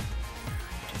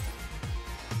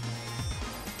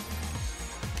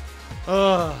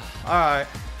 Alright.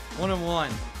 1-1.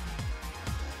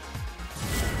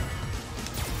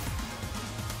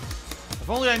 If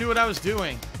only I knew what I was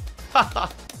doing. Haha.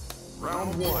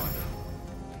 Round 1.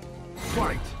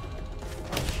 Fight.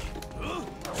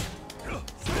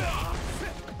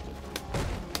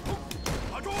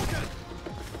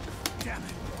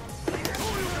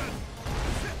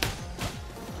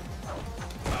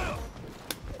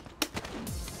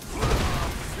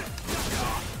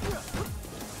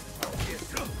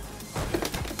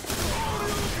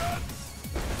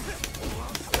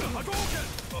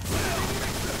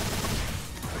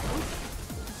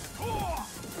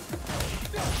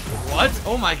 What?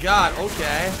 Oh my god,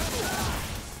 okay.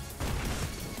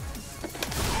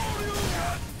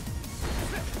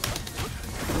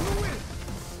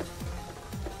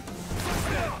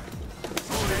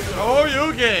 Oh,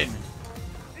 you can.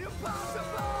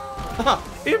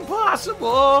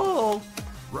 Impossible.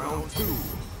 Round 2.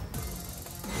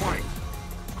 Fight.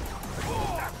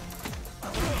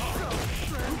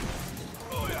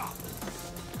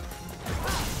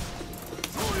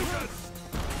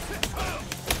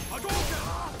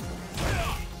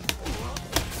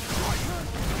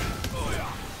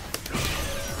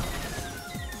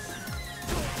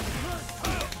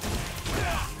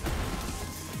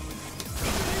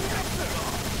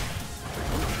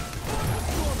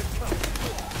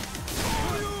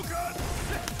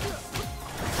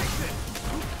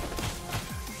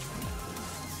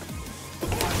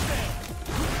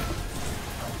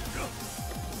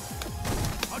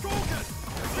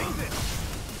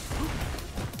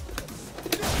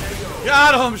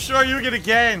 Got him! Sure, you get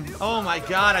again. Oh my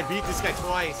god, I beat this guy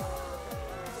twice.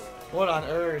 What on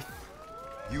earth?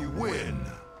 You win.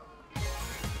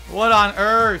 What on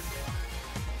earth?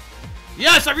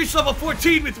 Yes, I reached level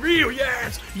 14 with Ryu.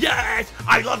 Yes! Yes!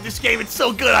 I love this game. It's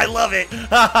so good. I love it.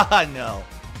 No.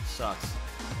 Sucks.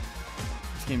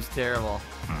 This game's terrible.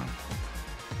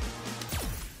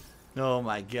 Oh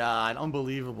my god.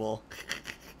 Unbelievable.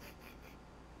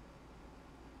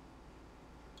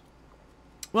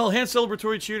 Well, Hand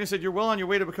Celebratory cheered and said, you're well on your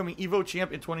way to becoming Evo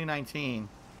champ in 2019.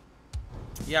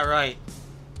 Yeah, right.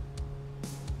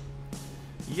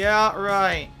 Yeah,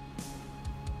 right.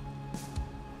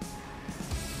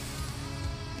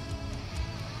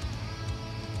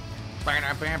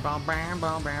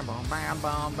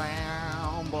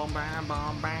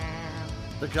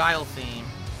 The Guile theme.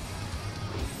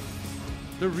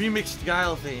 The remixed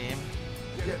Guile theme.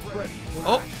 Get ready for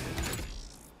Oh! action.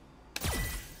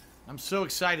 I'm so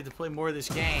excited to play more of this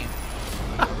game.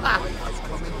 Fight is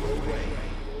coming your way.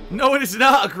 No, it is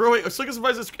not growing. It's like a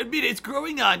surprise. It's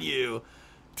growing on you,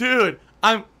 dude.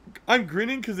 I'm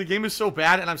grinning because the game is so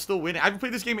bad and I'm still winning. I haven't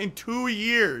played this game in 2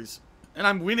 years and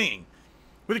I'm winning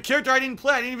with a character I didn't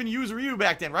play. I didn't even use Ryu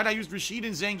back then, right? I used Rashid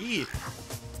and Zangief.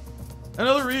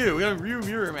 Another Ryu. We got a Ryu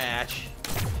mirror match.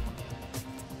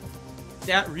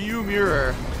 That Ryu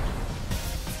mirror.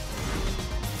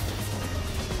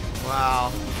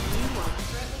 Wow. You are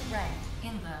currently ranked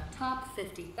in the top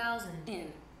 50,000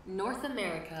 in North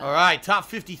America. All right, top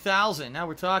 50,000. Now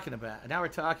we're talking about. Now we're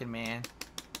talking, man.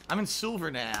 I'm in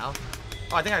silver now.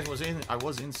 Oh, I think I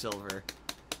was in silver.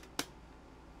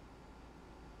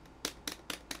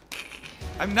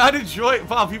 I'm not enjoying.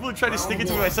 Wow, people are trying to stick it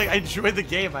to me. It's like I enjoy the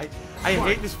game. I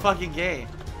hate this fucking game.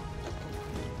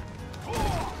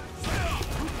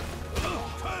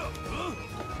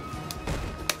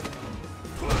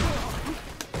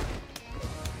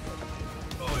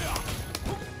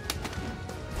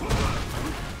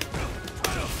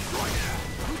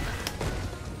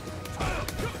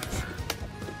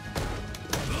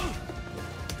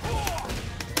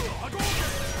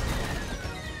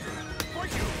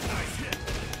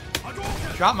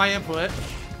 Drop my input.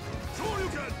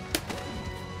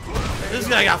 This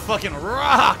guy got fucking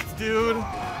rocked, dude.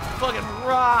 Fucking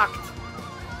rocked.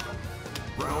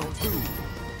 Round 2.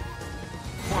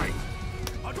 Fight.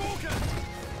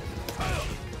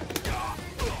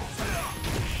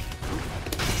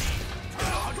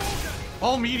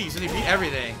 All meaties and they beat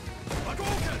everything.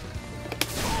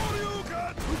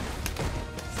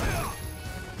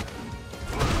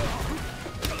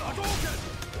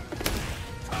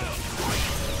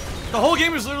 The whole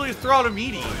game is literally throw out a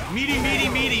meaty. Meaty.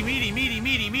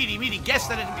 Guess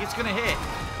that it's gonna hit.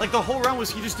 Like the whole round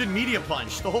was he just did medium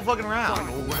punch. The whole fucking round.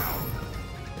 Final round.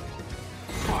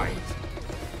 Fight.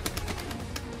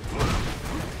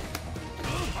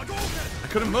 I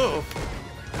couldn't move.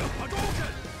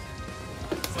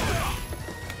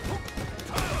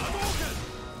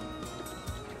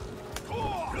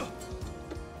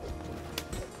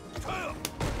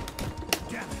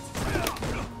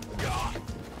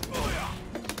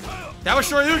 That was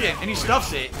Shoryuken, and he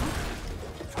stuffs it.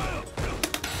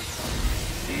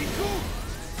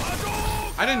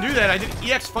 I didn't do that. I did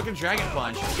EX fucking Dragon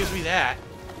Punch. It gives me that.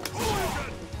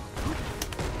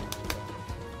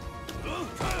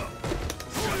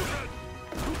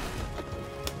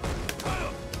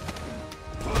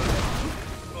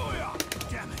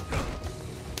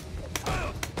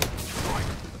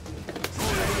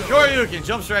 Shoryuken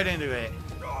jumps right into it.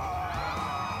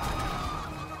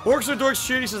 Orcs or Dorks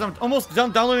Charity says, I'm almost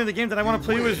done downloading the game that I want to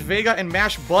play with Vega and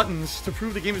mash buttons to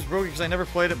prove the game is broken because I never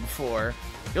played it before.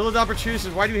 Yellow Opportunity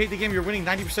says, why do you hate the game? You're winning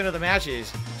 90% of the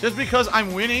matches. Just because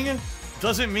I'm winning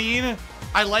doesn't mean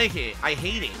I like it. I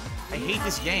hate it. I hate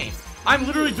this game. I'm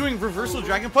literally doing reversal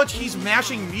Dragon Punch. He's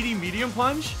mashing medium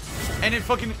punch. And it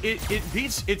fucking, it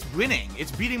beats, it's winning. It's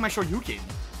beating my Shoryuken.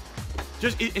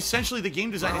 Just, essentially the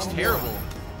game design is terrible.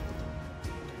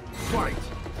 Fight.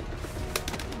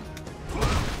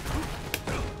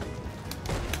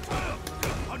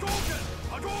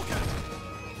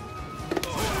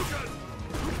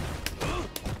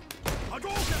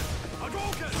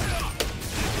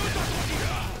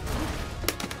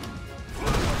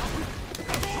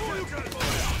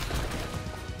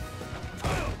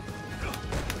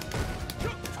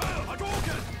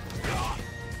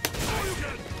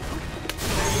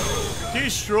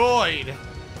 Destroyed.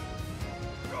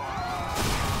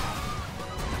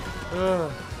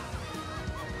 Ugh.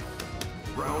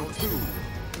 Round 2.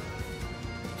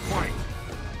 Fight.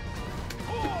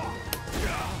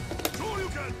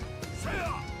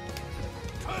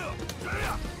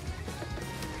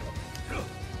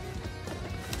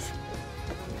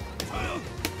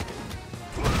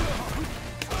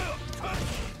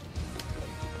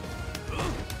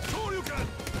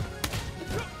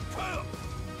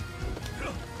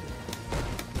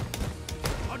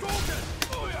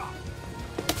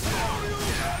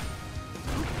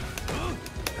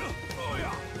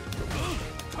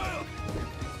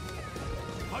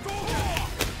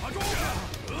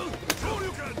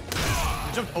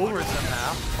 I jumped over it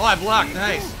somehow. Oh, I blocked.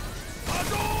 Nice.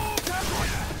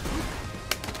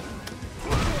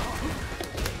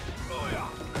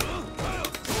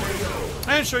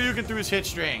 And Shoryuken through his hit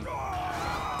string.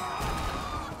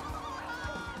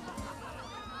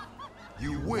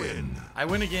 You win. I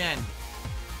win again.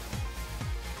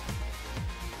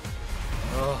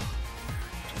 Ugh.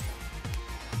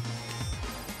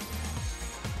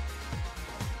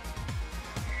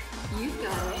 You've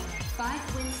got a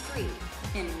 5-win streak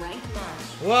in ranked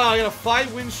match. Wow, I got a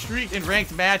 5-win streak in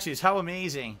ranked matches. How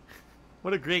amazing.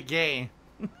 What a great game.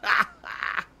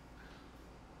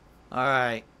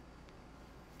 Alright.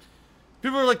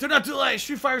 People are like, they're not delayed.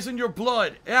 Street Fighter's in your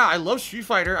blood. Yeah, I love Street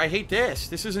Fighter. I hate this.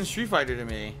 This isn't Street Fighter to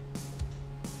me.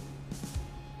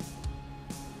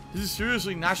 This is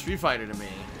seriously not Street Fighter to me.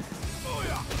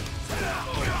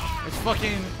 It's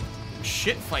fucking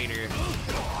shit fighter.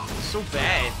 It's so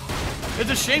bad.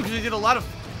 It's a shame because they did a lot of...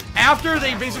 After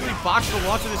they basically botched the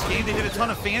launch of this game, they did a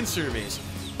ton of fan service.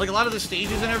 Like, a lot of the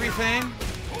stages and everything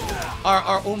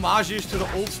are homages to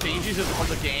the old stages of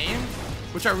the game,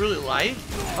 which I really like.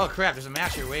 Oh, crap, there's a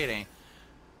match here waiting.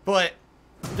 But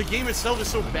the game itself is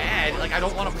so bad, like, I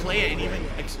don't want to play it and even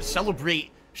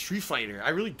celebrate Street Fighter.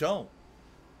 I really don't.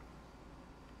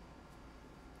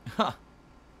 Huh.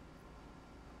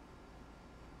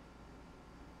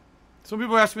 Some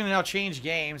people ask me to now change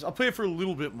games. I'll play it for a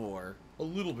little bit more. A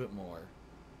little bit more.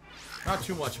 Not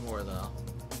too much more, though.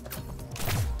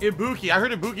 Ibuki. I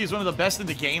heard Ibuki is one of the best in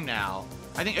the game now.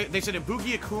 I think they said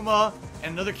Ibuki, Akuma,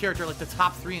 and another character are like the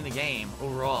top 3 in the game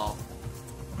overall.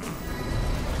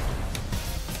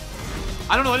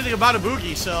 I don't know anything about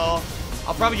Ibuki, so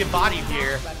I'll probably get bodied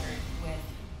here.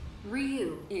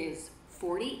 Ryu is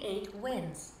 48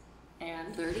 wins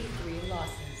and 33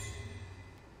 losses.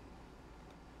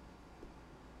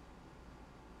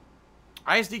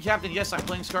 ISD Captain, yes, I'm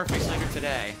playing Scarface later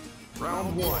today.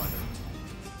 Round 1.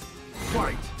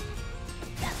 Fight.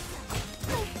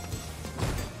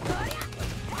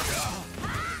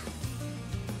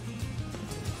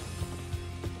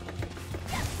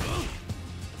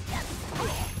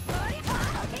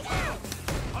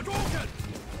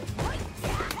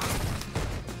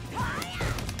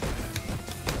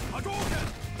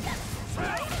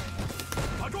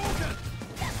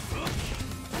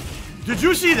 Did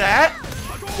you see that?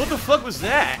 What the fuck was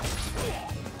that?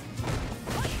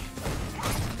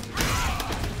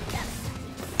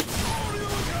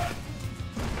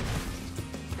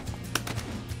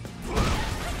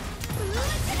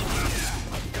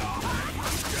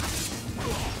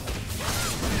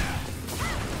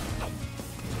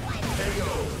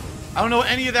 I don't know what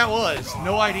any of that was.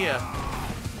 No idea.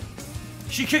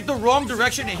 She kicked the wrong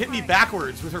direction and hit me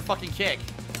backwards with her fucking kick.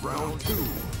 Round 2.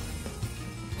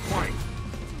 Fight.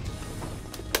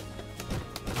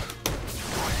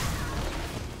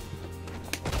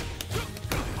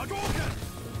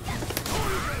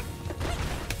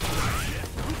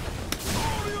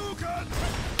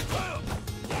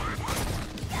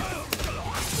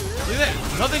 Look at that.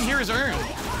 Nothing here is earned.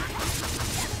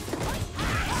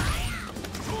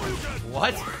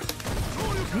 What?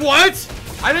 What?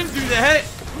 I didn't do that.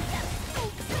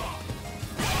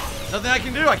 Nothing I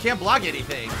can do. I can't block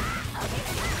anything.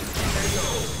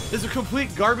 This is a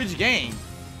complete garbage game.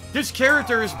 This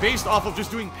character is based off of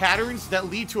just doing patterns that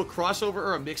lead to a crossover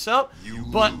or a mix-up,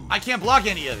 but I can't block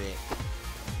any of it.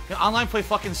 The online play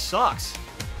fucking sucks.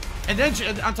 And then,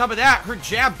 on top of that, her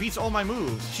jab beats all my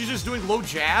moves. She's just doing low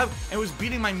jab and was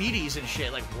beating my meaties and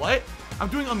shit. Like, what? I'm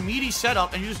doing a meaty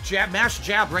setup and you just mash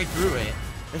jab right through it.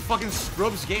 It's fucking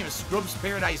Scrubs game. It's Scrubs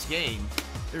Paradise game.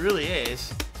 It really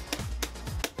is.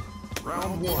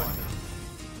 Round 1.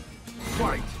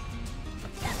 Fight.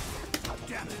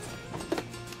 Damn it.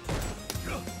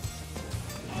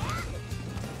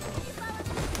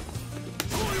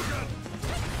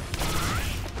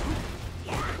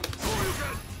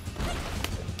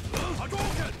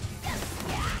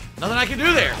 Nothing I can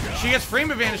do there. She gets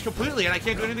frame advantage completely and I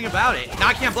can't do anything about it. Now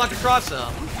I can't block the cross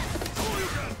up.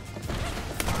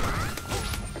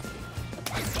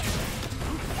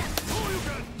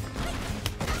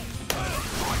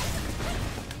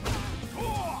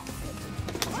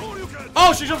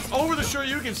 Oh, she jumps over the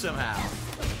Shoryuken somehow.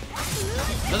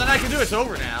 Nothing I can do. It's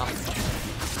over now.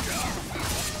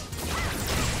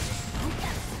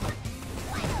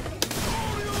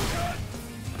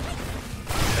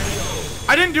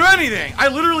 I didn't do anything. I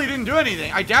literally didn't do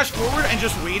anything. I dashed forward and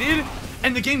just waited,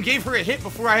 and the game gave her a hit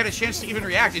before I had a chance to even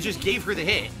react. It just gave her the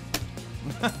hit.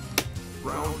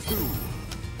 Round 2.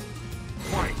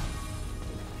 Fight.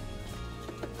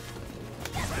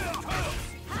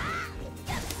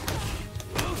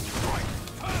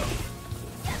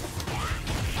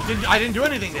 I didn't do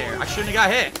anything there. I shouldn't have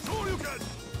got hit.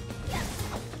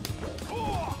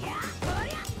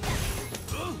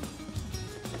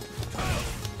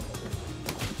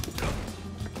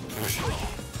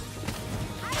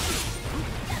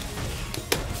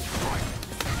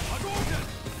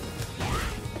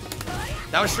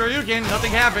 That was Shoryuken.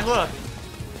 Nothing happened. Look.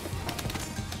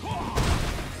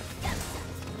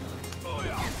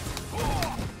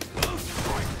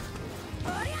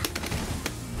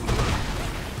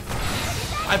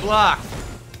 I blocked.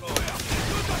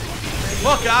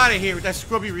 Fuck out of here with that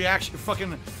scrubby reaction.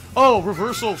 Fucking. Oh,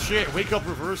 reversal shit. Wake up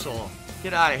reversal.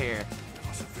 Get out of here. It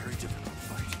was a very difficult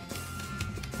fight.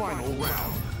 Final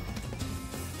round.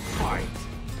 Fight.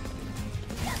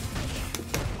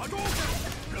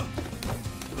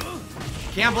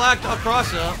 Can't block up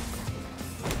cross up.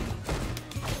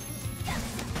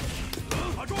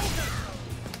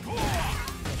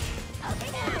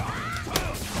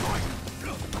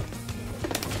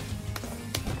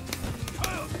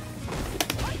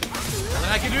 Nothing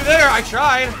I can do there. I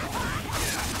tried.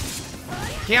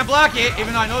 Can't block it,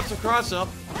 even though I know it's a cross up.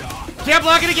 Can't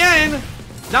block it again.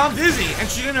 Now I'm dizzy, and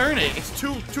she didn't earn it. It's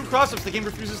two cross ups the game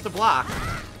refuses to block.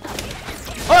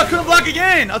 Oh, I couldn't block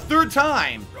again! A third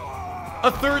time! A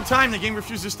third time the game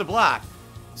refuses to block.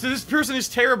 So this person is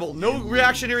terrible. No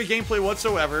reactionary gameplay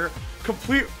whatsoever.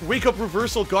 Complete wake-up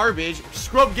reversal garbage.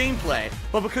 Scrub gameplay.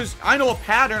 But because I know a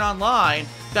pattern online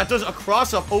that does a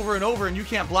cross-up over and over and you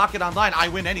can't block it online, I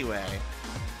win anyway.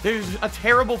 There's a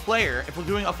terrible player if we're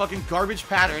doing a fucking garbage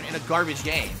pattern in a garbage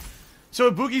game. So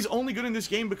Boogie's only good in this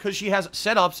game because she has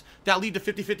setups that lead to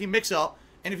 50-50 mix-up.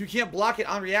 And if you can't block it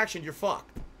on reaction, you're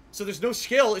fucked. So there's no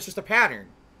skill, it's just a pattern.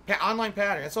 Online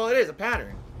pattern. That's all it is, a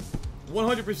pattern.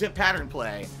 100% pattern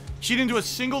play. She didn't do a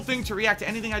single thing to react to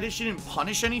anything I did. She didn't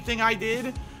punish anything I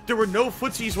did. There were no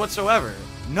footsies whatsoever.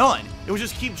 None. It was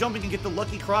just keep jumping and get the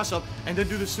lucky cross-up and then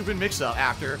do the stupid mix-up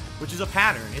after, which is a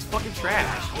pattern. It's fucking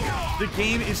trash. The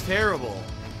game is terrible.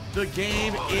 The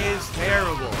game is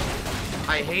terrible.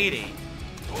 I hate it.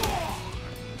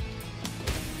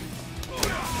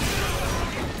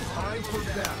 Time for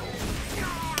battle.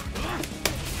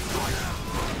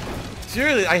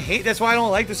 Seriously, I hate. That's why I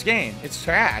don't like this game. It's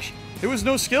trash. There was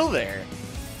no skill there.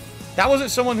 That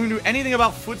wasn't someone who knew anything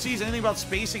about footsies, anything about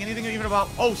spacing, anything even about,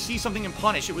 oh, see something and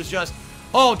punish. It was just,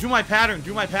 oh, do my pattern,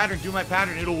 do my pattern, do my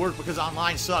pattern. It'll work because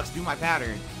online sucks. Do my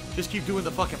pattern. Just keep doing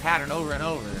the fucking pattern over and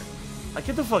over. Like,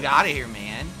 get the fuck out of here,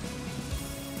 man.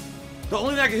 The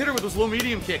only thing I could hit her with was low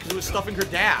medium kick because it was stuffing her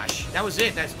dash. That was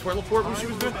it. That's toilet port move she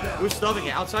was doing. It was stuffing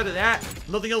it. Outside of that,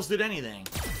 nothing else did anything.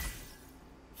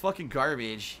 Fucking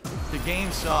garbage. The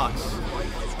game sucks.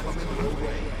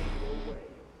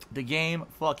 The game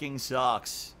fucking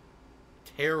sucks.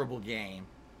 Terrible game.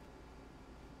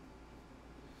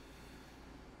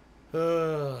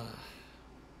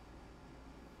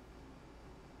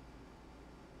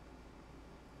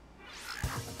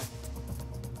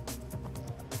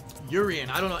 Urien.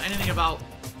 I don't know anything about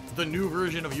the new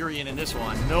version of Urien in this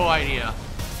one. No idea.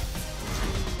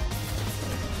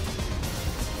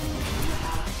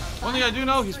 One thing I do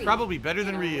know, he's probably better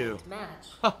than Ryu.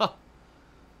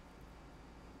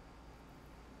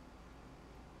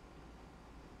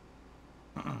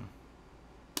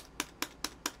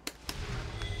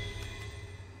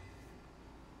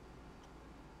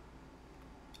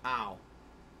 Ow.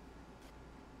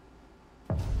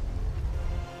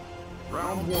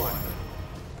 Round one.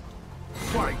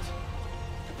 Fight.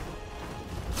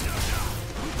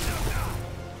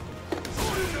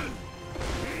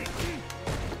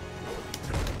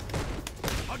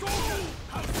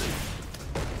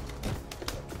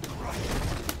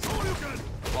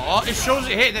 Oh, it shows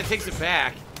it hit and then takes it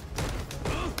back.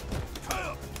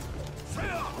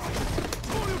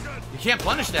 You can't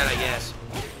punish that, I guess.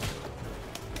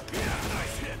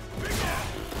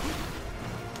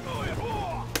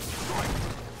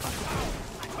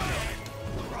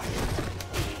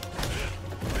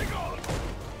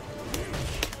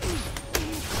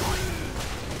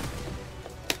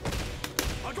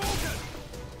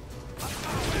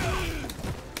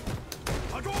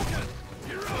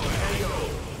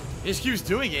 He just keeps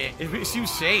doing it. It seems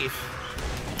safe.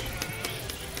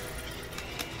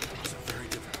 It's a very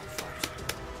difficult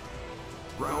fight.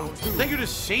 Round two. Thank you to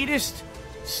Sadist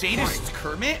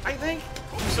Kermit, I think?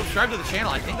 Subscribe to the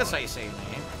channel. I think that's how you say his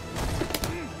name.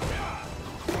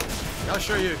 I'll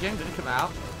show you again. Did it come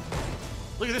out?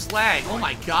 Look at this lag. Oh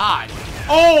my god.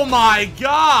 Oh my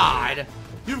god!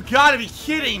 You've got to be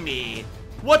kidding me.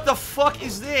 What the fuck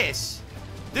is this?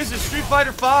 This is Street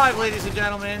Fighter V, ladies and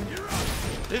gentlemen.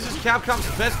 This is Capcom's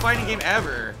best fighting game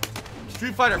ever.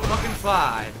 Street Fighter fucking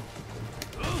 5.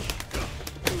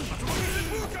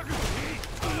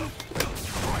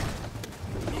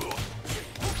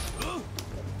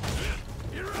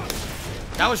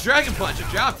 That was Dragon Punch. It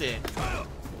dropped it.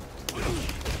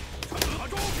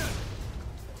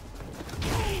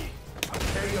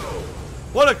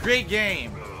 What a great game.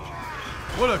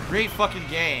 What a great fucking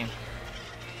game.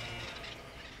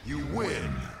 You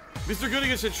win. Mr.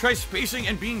 Goodigan said, try spacing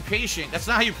and being patient. That's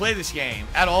not how you play this game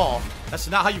at all. That's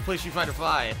not how you play Street Fighter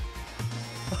 5.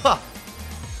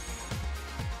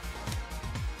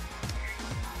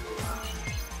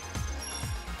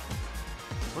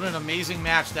 What an amazing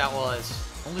match that was.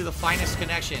 Only the finest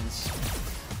connections.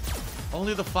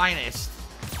 Only the finest.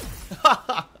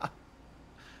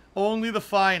 Only the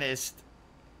finest.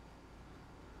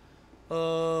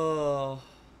 Oh.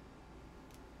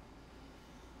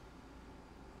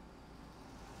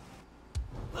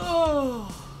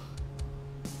 Oh.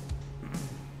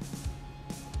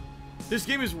 This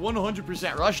game is 100%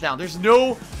 rushdown. There's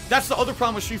no... That's the other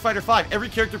problem with Street Fighter 5. Every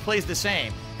character plays the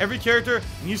same. Every character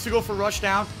needs to go for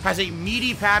rushdown, has a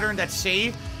meaty pattern that's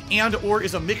saved, and or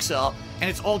is a mix-up, and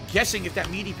it's all guessing if that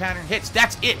meaty pattern hits.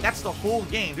 That's it. That's the whole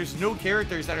game. There's no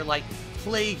characters that are like,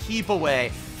 play keep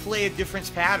away, play a difference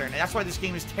pattern, and that's why this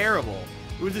game is terrible.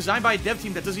 It was designed by a dev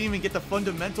team that doesn't even get the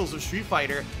fundamentals of Street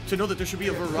Fighter to know that there should be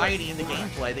a variety in the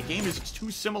gameplay. The game is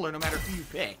too similar no matter who you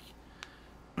pick.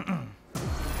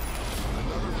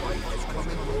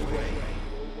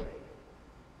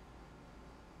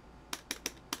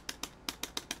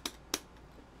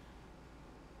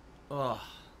 Ugh.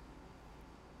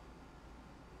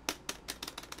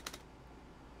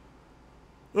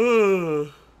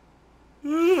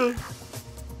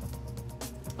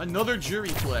 Another jury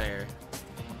player.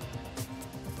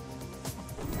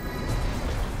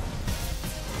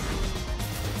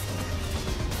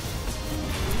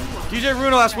 DJ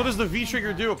Bruno asks, what does the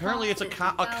V-trigger do? Apparently it's a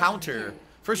counter.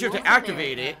 First you have to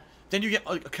activate it, then you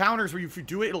get counters where if you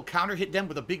do it, it'll counter hit them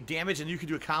with a big damage, and you can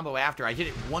do a combo after. I hit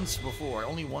it once before,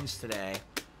 only once today.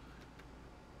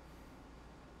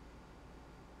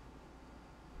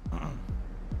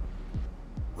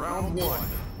 Round one.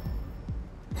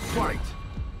 Fight.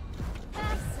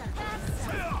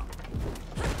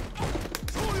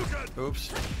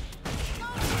 Oops.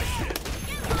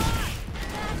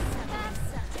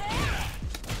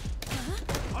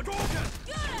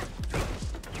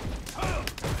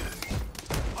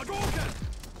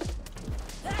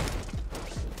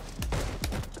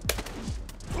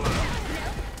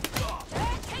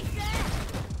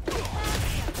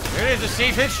 There it is, a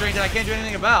safe hit string that I can't do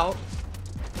anything about.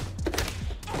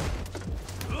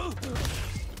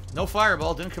 No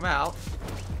fireball, didn't come out.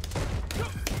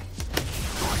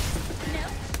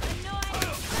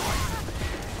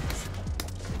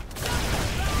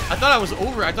 I thought I was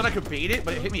over. I thought I could bait it,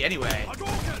 but it hit me anyway.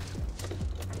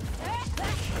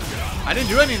 I didn't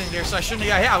do anything there, so I shouldn't have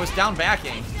got hit. I was down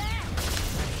backing.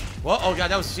 Well, oh god,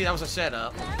 that was a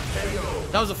setup.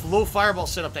 That was a low fireball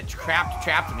setup that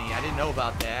trapped me. I didn't know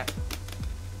about that.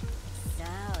 So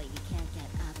you can't get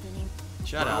up anymore.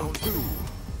 Shut up. Round two.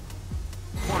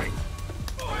 Fight.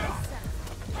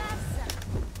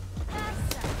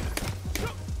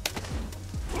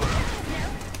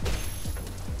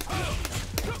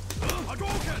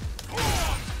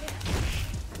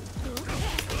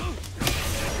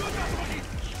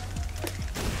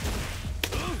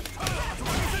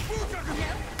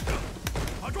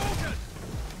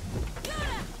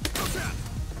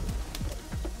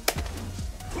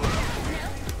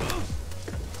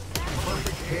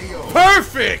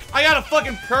 Perfect! I got a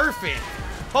fucking perfect!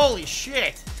 Holy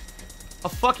shit! A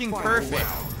fucking perfect.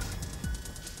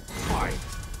 Fight.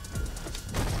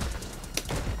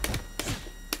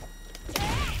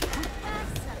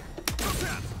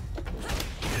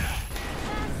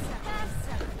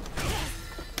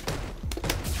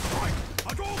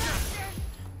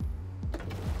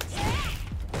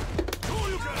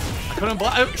 I couldn't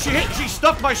block. She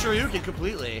stuck my Shoryuken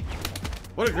completely.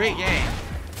 What a great game.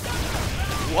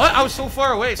 What? I was so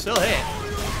far away, still hit.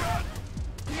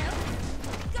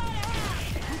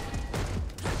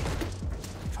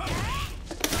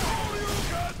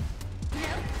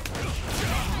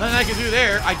 Nothing I can do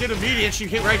there. I did immediate, she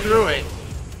hit right through it.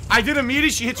 I did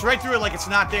immediate, she hits right through it like it's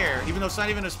not there, even though it's not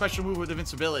even a special move with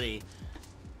invincibility.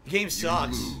 The game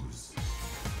sucks.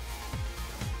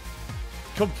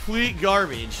 Complete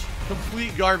garbage.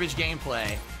 Complete garbage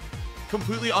gameplay.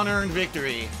 Completely unearned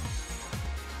victory.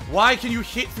 Why can you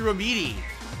hit through a meaty?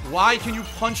 Why can you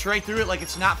punch right through it like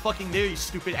it's not fucking there, you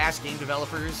stupid ass game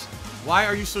developers? Why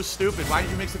are you so stupid? Why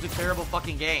did you make such a terrible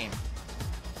fucking game?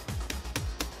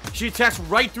 She attacks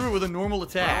right through it with a normal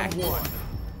attack. Round one.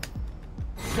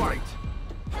 Fight.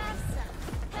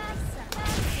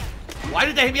 Why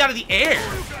did that hit me out of the air?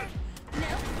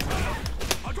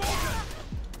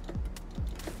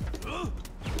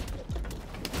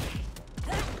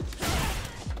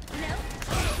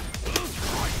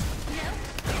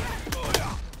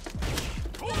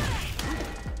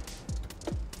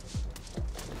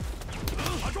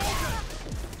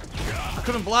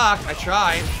 couldn't block. I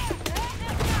tried.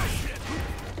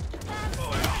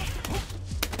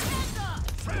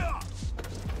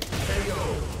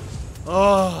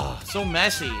 Oh, so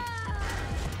messy.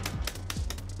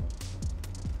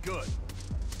 Good.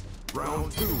 Round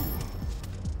 2.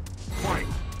 Fight.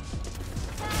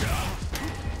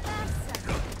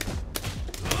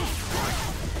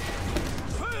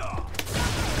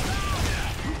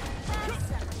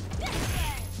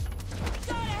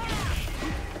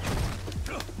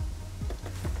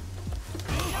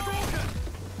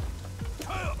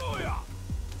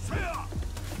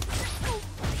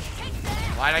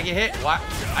 Why'd I get hit? What?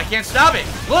 I can't stop it.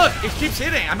 Look, it keeps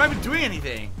hitting. I'm not even doing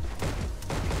anything.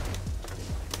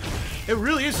 It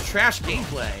really is trash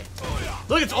gameplay.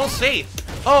 Look, it's all safe.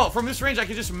 Oh, from this range, I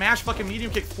can just mash fucking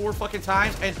medium kick 4 fucking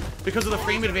times, and because of the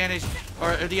frame advantage,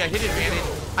 or the hit advantage,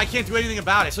 I can't do anything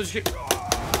about it. So just get...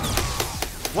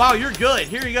 Wow, you're good.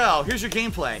 Here you go. Here's your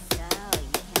gameplay. So, you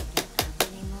can't get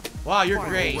up anymore? Wow, you're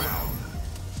great.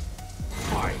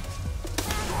 Fight.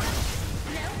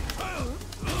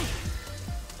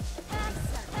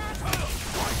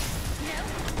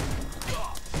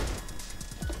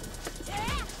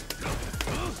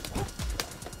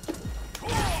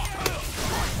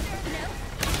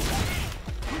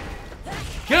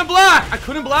 Get a block! I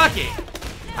couldn't block it.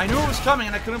 I knew it was coming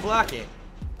and I couldn't block it.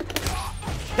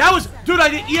 That was... Dude, I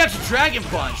did EX Dragon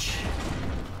Punch.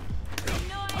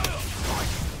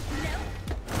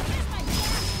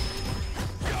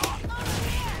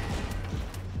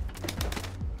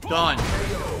 Done.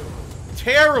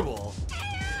 Terrible.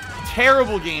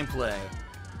 Terrible gameplay.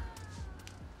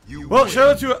 Well, shout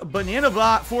out to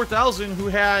BananaBot 4000 who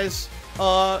has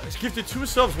gifted 2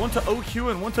 subs, one to OQ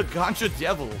and one to Ganja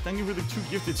Devil. Thank you for the 2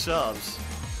 gifted subs.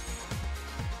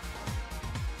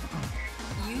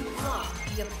 You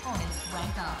blocked the opponent's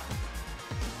rank up.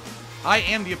 I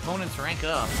am the opponent's rank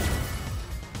up.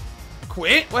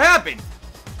 Quit? What happened?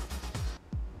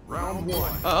 Round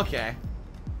 1. Oh, okay.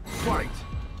 Fight.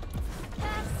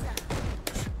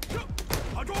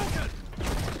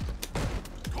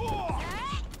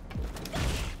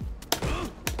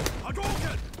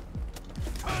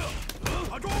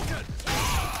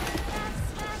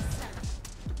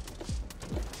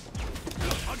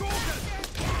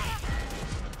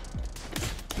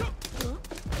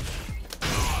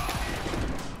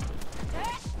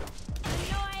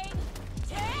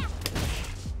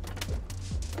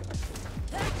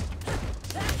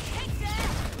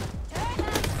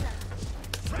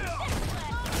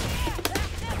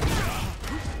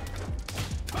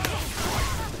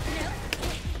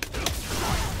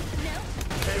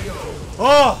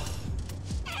 Oh!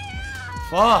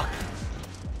 Fuck.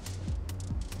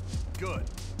 Good.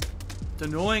 It's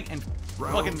annoying and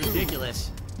fucking ridiculous.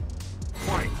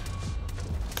 Fight.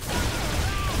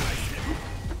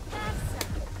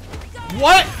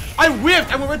 What? I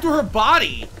whiffed! I went right through her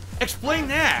body! Explain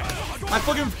that! My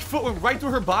fucking foot went right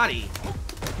through her body.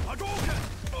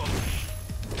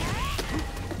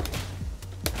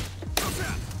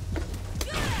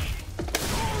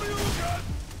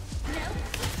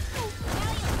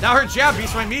 Now her jab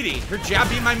beats my meaty. Her jab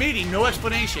beat my meaty. No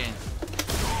explanation.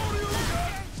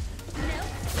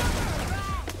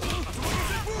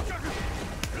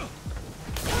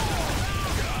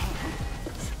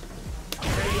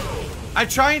 I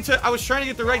was trying to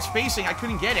get the right spacing. I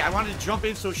couldn't get it. I wanted to jump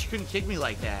in so she couldn't kick me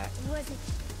like that. Was it?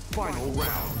 Final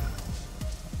round.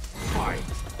 Fight.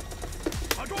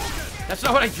 That's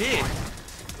not what I did.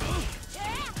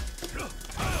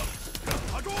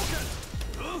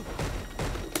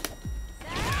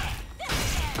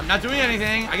 I'm not doing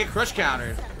anything. I get crush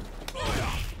countered.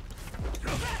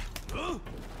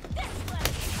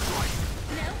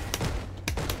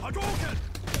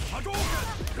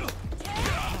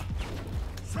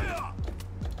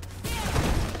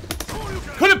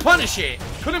 Couldn't punish it.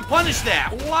 Couldn't punish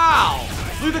that. Wow.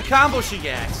 Look at the combo she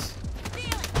gets.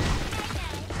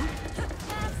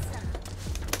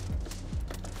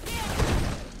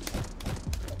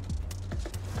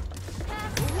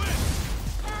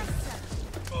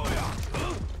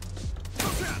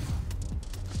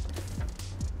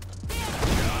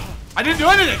 I didn't do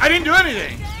anything. I didn't do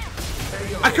anything.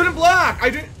 I couldn't block.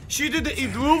 She did the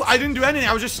move. I didn't do anything.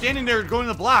 I was just standing there going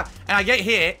to the block, and I get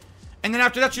hit. And then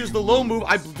after that, she used the low move.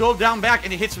 I dove down back,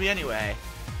 and it hits me anyway.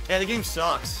 Yeah, the game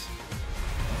sucks.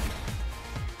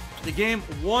 The game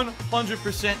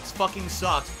 100% fucking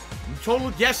sucks.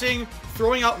 Total guessing,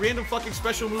 throwing out random fucking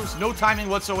special moves, no timing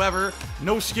whatsoever,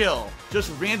 no skill.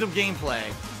 Just random gameplay.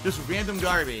 Just random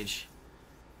garbage.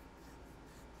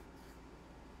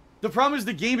 The problem is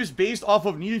the game is based off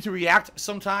of needing to react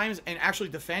sometimes and actually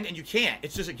defend, and you can't.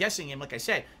 It's just a guessing game, like I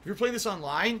said. If you're playing this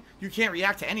online, you can't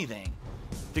react to anything.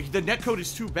 The netcode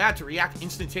is too bad to react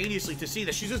instantaneously to see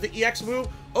that she does the EX move.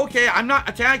 Okay, I'm not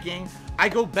attacking. I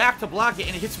go back to block it,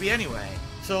 and it hits me anyway.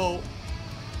 So,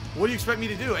 what do you expect me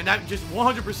to do? And that just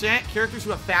 100% characters who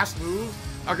have fast moves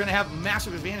are going to have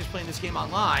massive advantage playing this game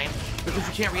online because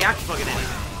you can't react to fucking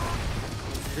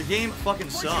anything. The game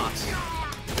fucking sucks.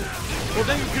 Well,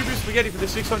 thank you, Kubu Spaghetti, for the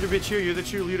 600-bit cheer. You're the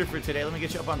cheerleader for today. Let me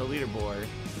get you up on the leaderboard.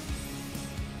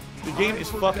 The game is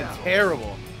fucking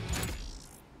terrible.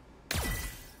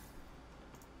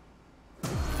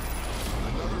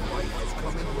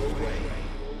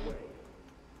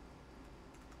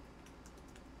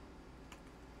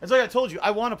 It's like I told you,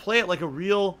 I want to play it like a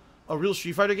real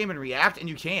Street Fighter game and react, and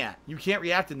you can't. You can't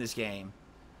react in this game.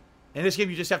 In this game,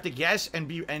 you just have to guess and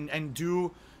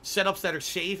do setups that are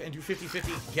safe and do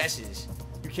 50-50 guesses.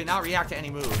 You cannot react to any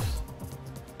moves.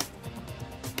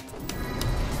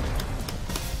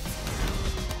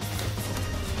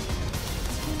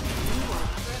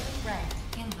 Ranked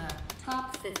in the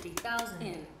top 50,000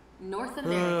 in North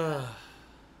America.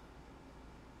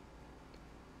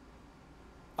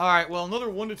 Alright, well, another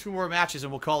 1 to 2 more matches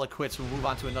and we'll call it quits. We'll move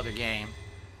on to another game.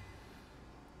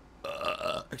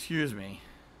 Excuse me.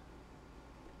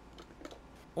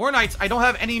 Or Knights, I don't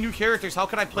have any new characters. How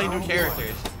can I play new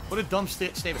characters? What a dumb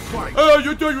statement. Oh,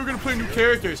 you thought you were going to play new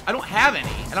characters. I don't have any.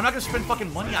 And I'm not going to spend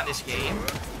fucking money on this game.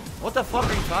 What the fuck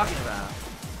are you talking about?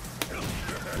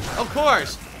 Of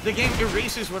course. The game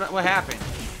erases what happened.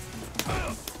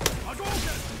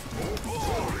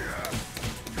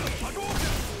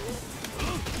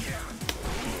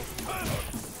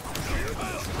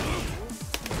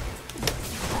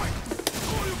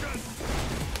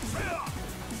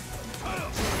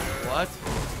 What?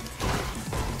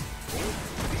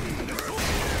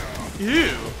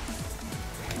 Ew.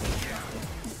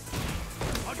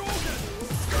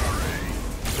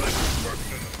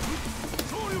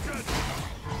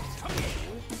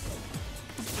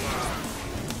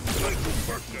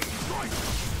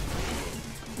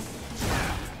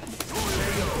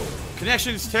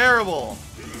 Connection is terrible.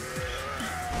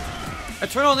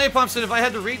 Eternal Napalm said if I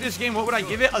had to rate this game, what would I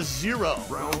give it? A 0.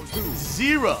 Round 2.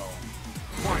 0.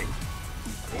 Fight.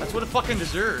 That's what it fucking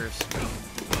deserves.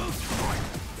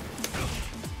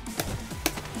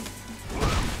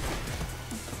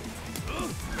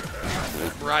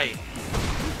 Right.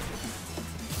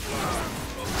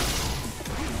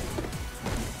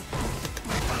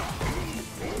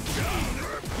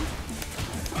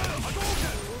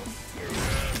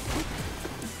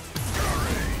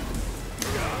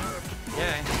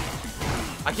 Okay.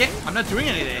 I can't. I'm not doing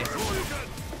anything.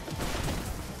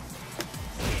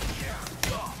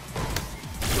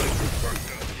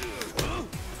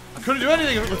 I couldn't do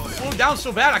anything. It was slowed down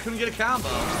so bad I couldn't get a combo.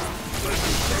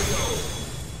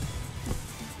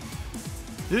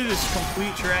 This is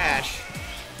complete trash.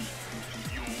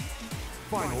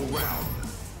 Final round.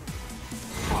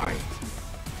 Fight.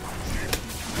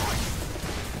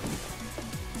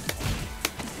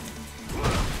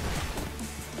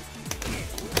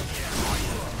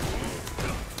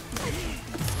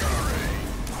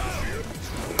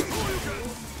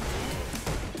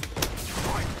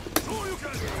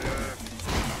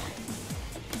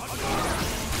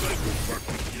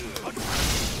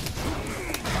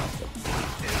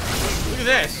 Look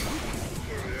at this.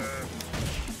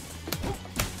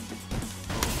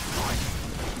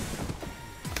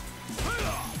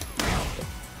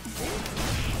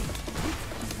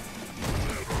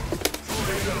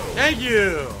 Thank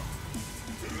you.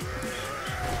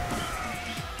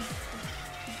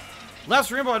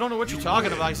 Last Rainbow, I don't know what you're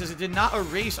talking about. He says it did not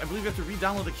erase. I believe you have to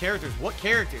re-download the characters. What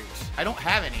characters? I don't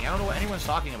have any. I don't know what anyone's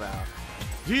talking about.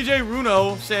 DJ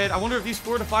Runo said, I wonder if these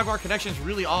 4 to 5 hour connections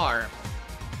really are.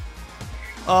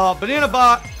 Banana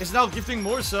Bot is now gifting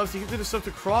more subs. He gifted a sub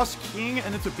to Cross King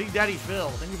and then to Big Daddy Phil.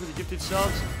 Thank you for the gifted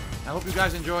subs. I hope you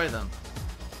guys enjoy them.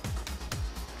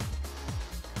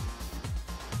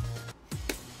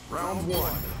 Round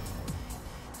 1.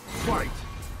 Fight.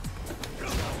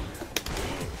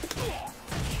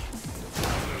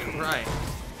 Right.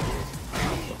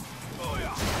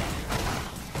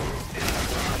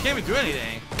 I can't even do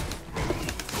anything.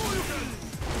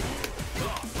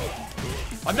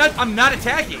 I'm not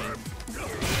attacking.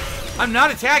 I'm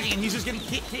not attacking and he's just getting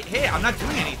hit. I'm not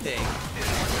doing anything.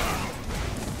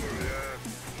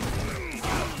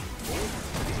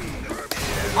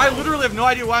 I literally have no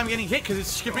idea why I'm getting hit because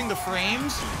it's skipping the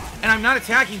frames and I'm not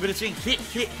attacking, but it's saying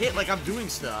hit like I'm doing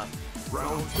stuff.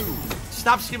 Round 2.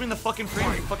 Stop skipping the fucking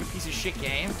frames, you fucking piece of shit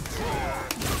game.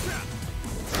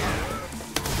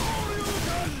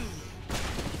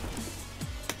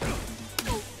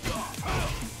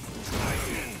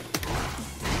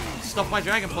 stuffed my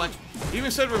Dragon Punch. He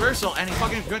even said reversal, and he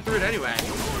fucking went through it anyway.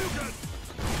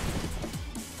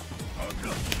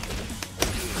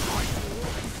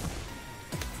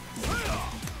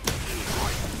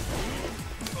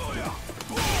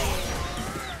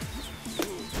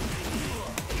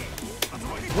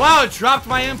 Wow, it dropped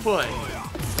my input.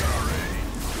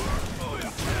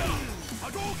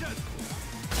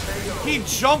 He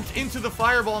jumped into the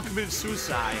fireball and committed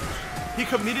suicide. He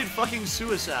committed fucking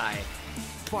suicide.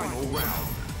 Final round.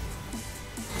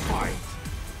 Fight.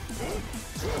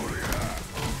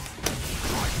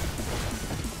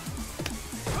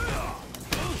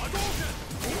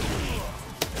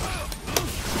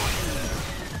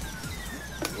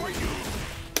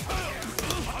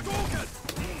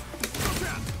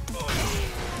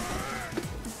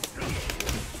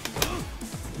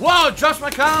 Whoa, it drops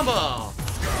my combo.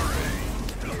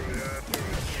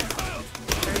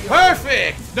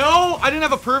 Perfect! No, I didn't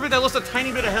have a perfect. I lost a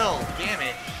tiny bit of health. Damn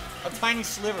it. A tiny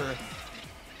sliver.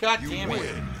 God damn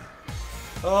it.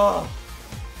 Oh.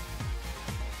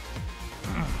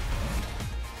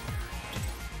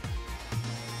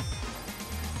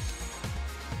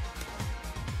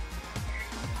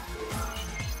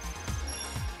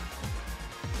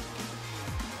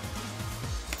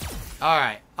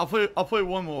 Alright, I'll play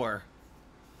one more.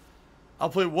 I'll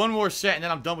play one more set and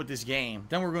then I'm done with this game.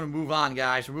 Then we're going to move on,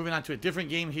 guys. We're moving on to a different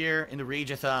game here in the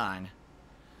Rage-A-Thon.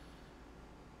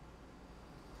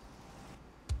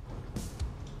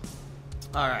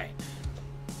 Alright.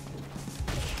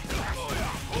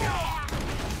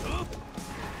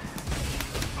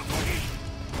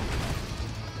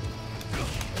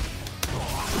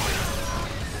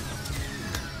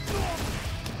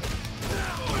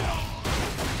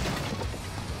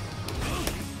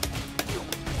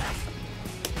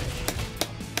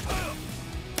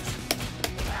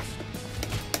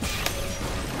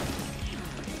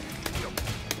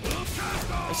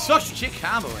 It's such a shit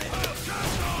combo, eh?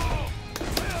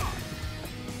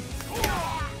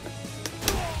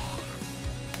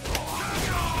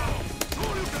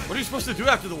 What are you supposed to do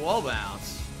after the wall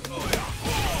bounce?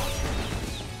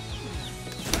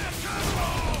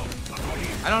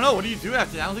 I don't know. What do you do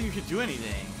after that? I don't think you could do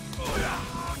anything.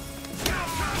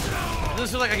 It doesn't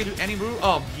feel like I can do any move.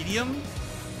 Oh, medium?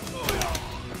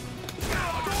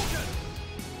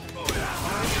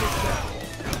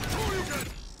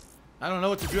 I don't know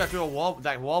what to do after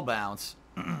that wall bounce.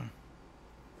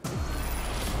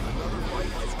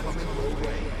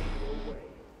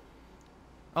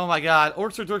 Oh my god,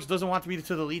 Orcs or Dorks doesn't want me to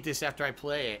delete this after I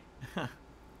play it.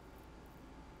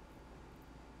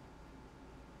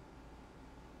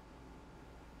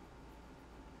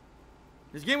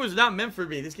 This game was not meant for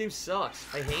me. This game sucks.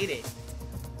 I hate it.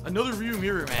 Another Ryu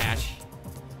mirror match.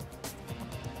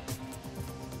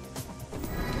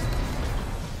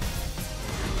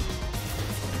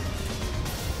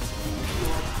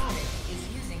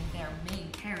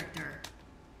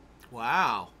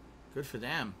 Wow. Good for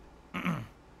them.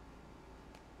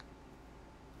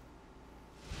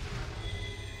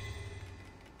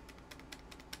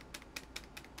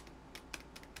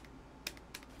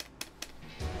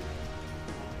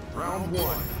 Round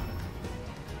one.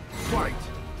 Fight.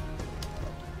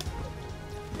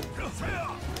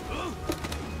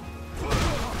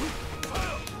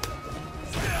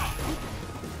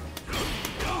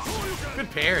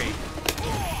 Good parry.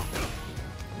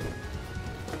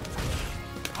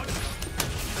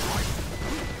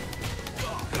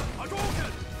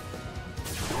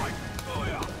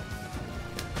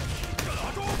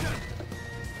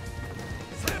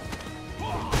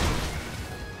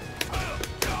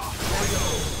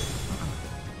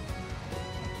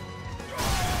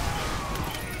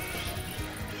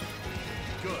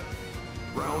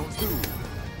 Round two.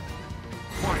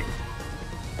 Fight.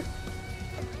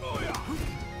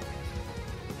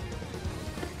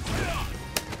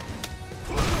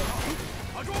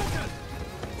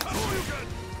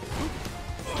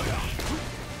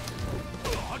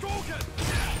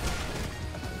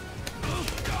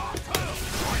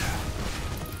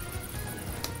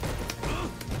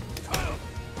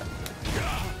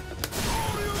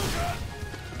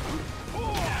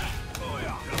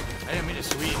 I didn't mean to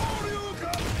sweep.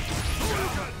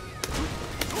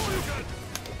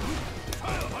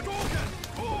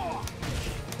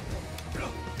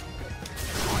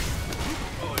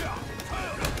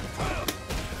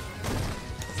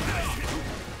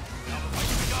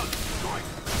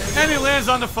 And he lands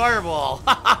on the fireball.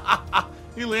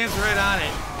 He lands right on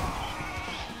it.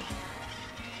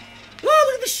 Oh,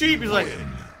 look at the sheep. He's like,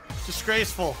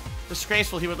 disgraceful.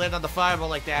 Disgraceful he would land on the fireball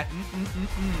like that.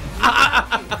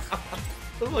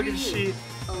 Look at the sheep.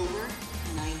 Over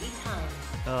 90 times.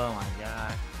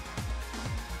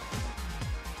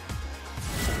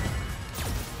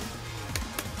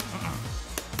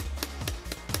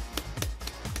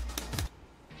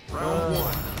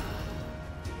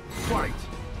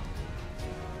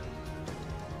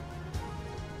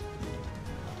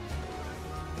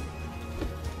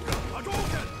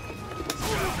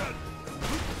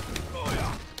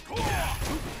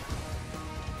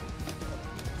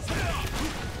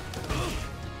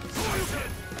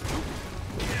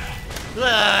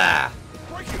 Ah!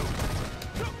 Break you.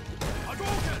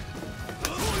 Hadouken.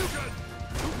 Shoryuken.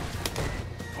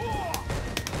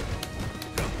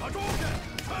 Hadouken.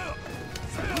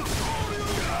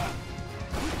 Shoryuken.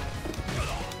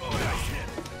 Oh, nice hit.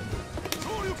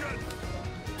 Shoryuken.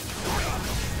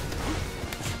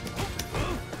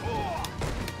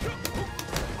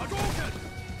 Hadouken.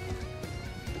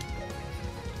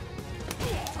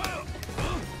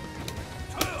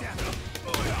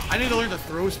 I need to learn to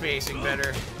throw spacing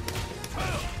better.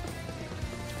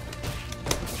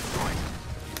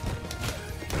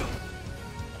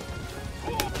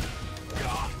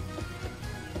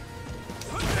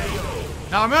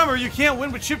 Now remember, you can't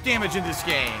win with chip damage in this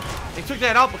game. They took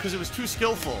that out because it was too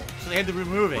skillful, so they had to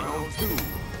remove it. Round 2.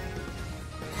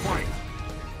 Fight.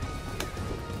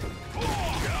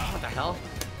 What the hell?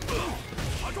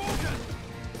 Hadouken.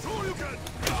 Shoryuken.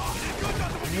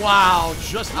 Wow,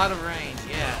 just out of range,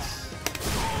 yes.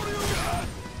 Shoryuken.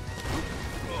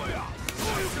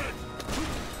 Shoryuken.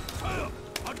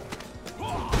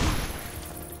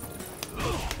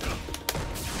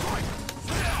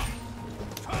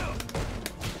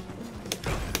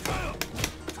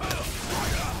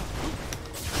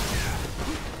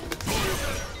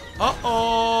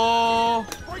 Uh-oh.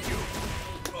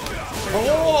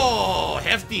 Oh,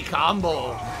 hefty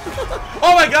combo.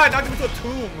 Oh my god, knocked him into a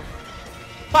tomb.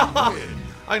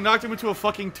 I knocked him into a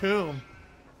fucking tomb.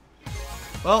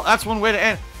 Well, that's one way to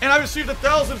end. And I received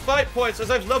 1,000 fight points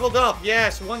as I've leveled up.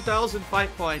 Yes, 1,000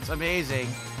 fight points. Amazing.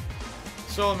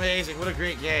 So amazing. What a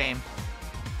great game.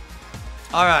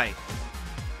 Alright.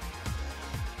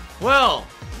 Well,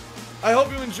 I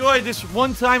hope you enjoyed this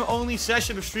one-time only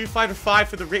session of Street Fighter V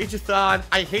for the Rage-A-Thon.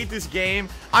 I hate this game.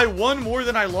 I won more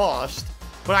than I lost,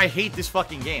 but I hate this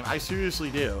fucking game. I seriously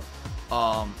do.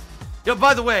 Yo,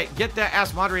 by the way, get that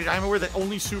ass moderated. I'm aware that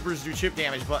only supers do chip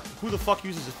damage, but who the fuck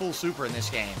uses a full super in this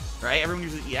game, right? Everyone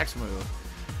uses the EX move.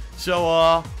 So,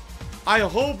 I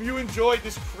hope you enjoyed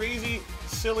this crazy,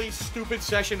 silly, stupid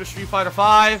session of Street Fighter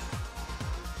V.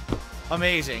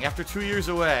 Amazing. After 2 years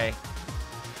away.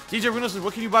 DJ Bruno says,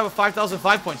 what can you buy with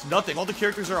 5,005 points? Nothing. All the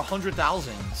characters are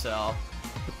 100,000, so.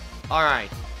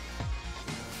 Alright.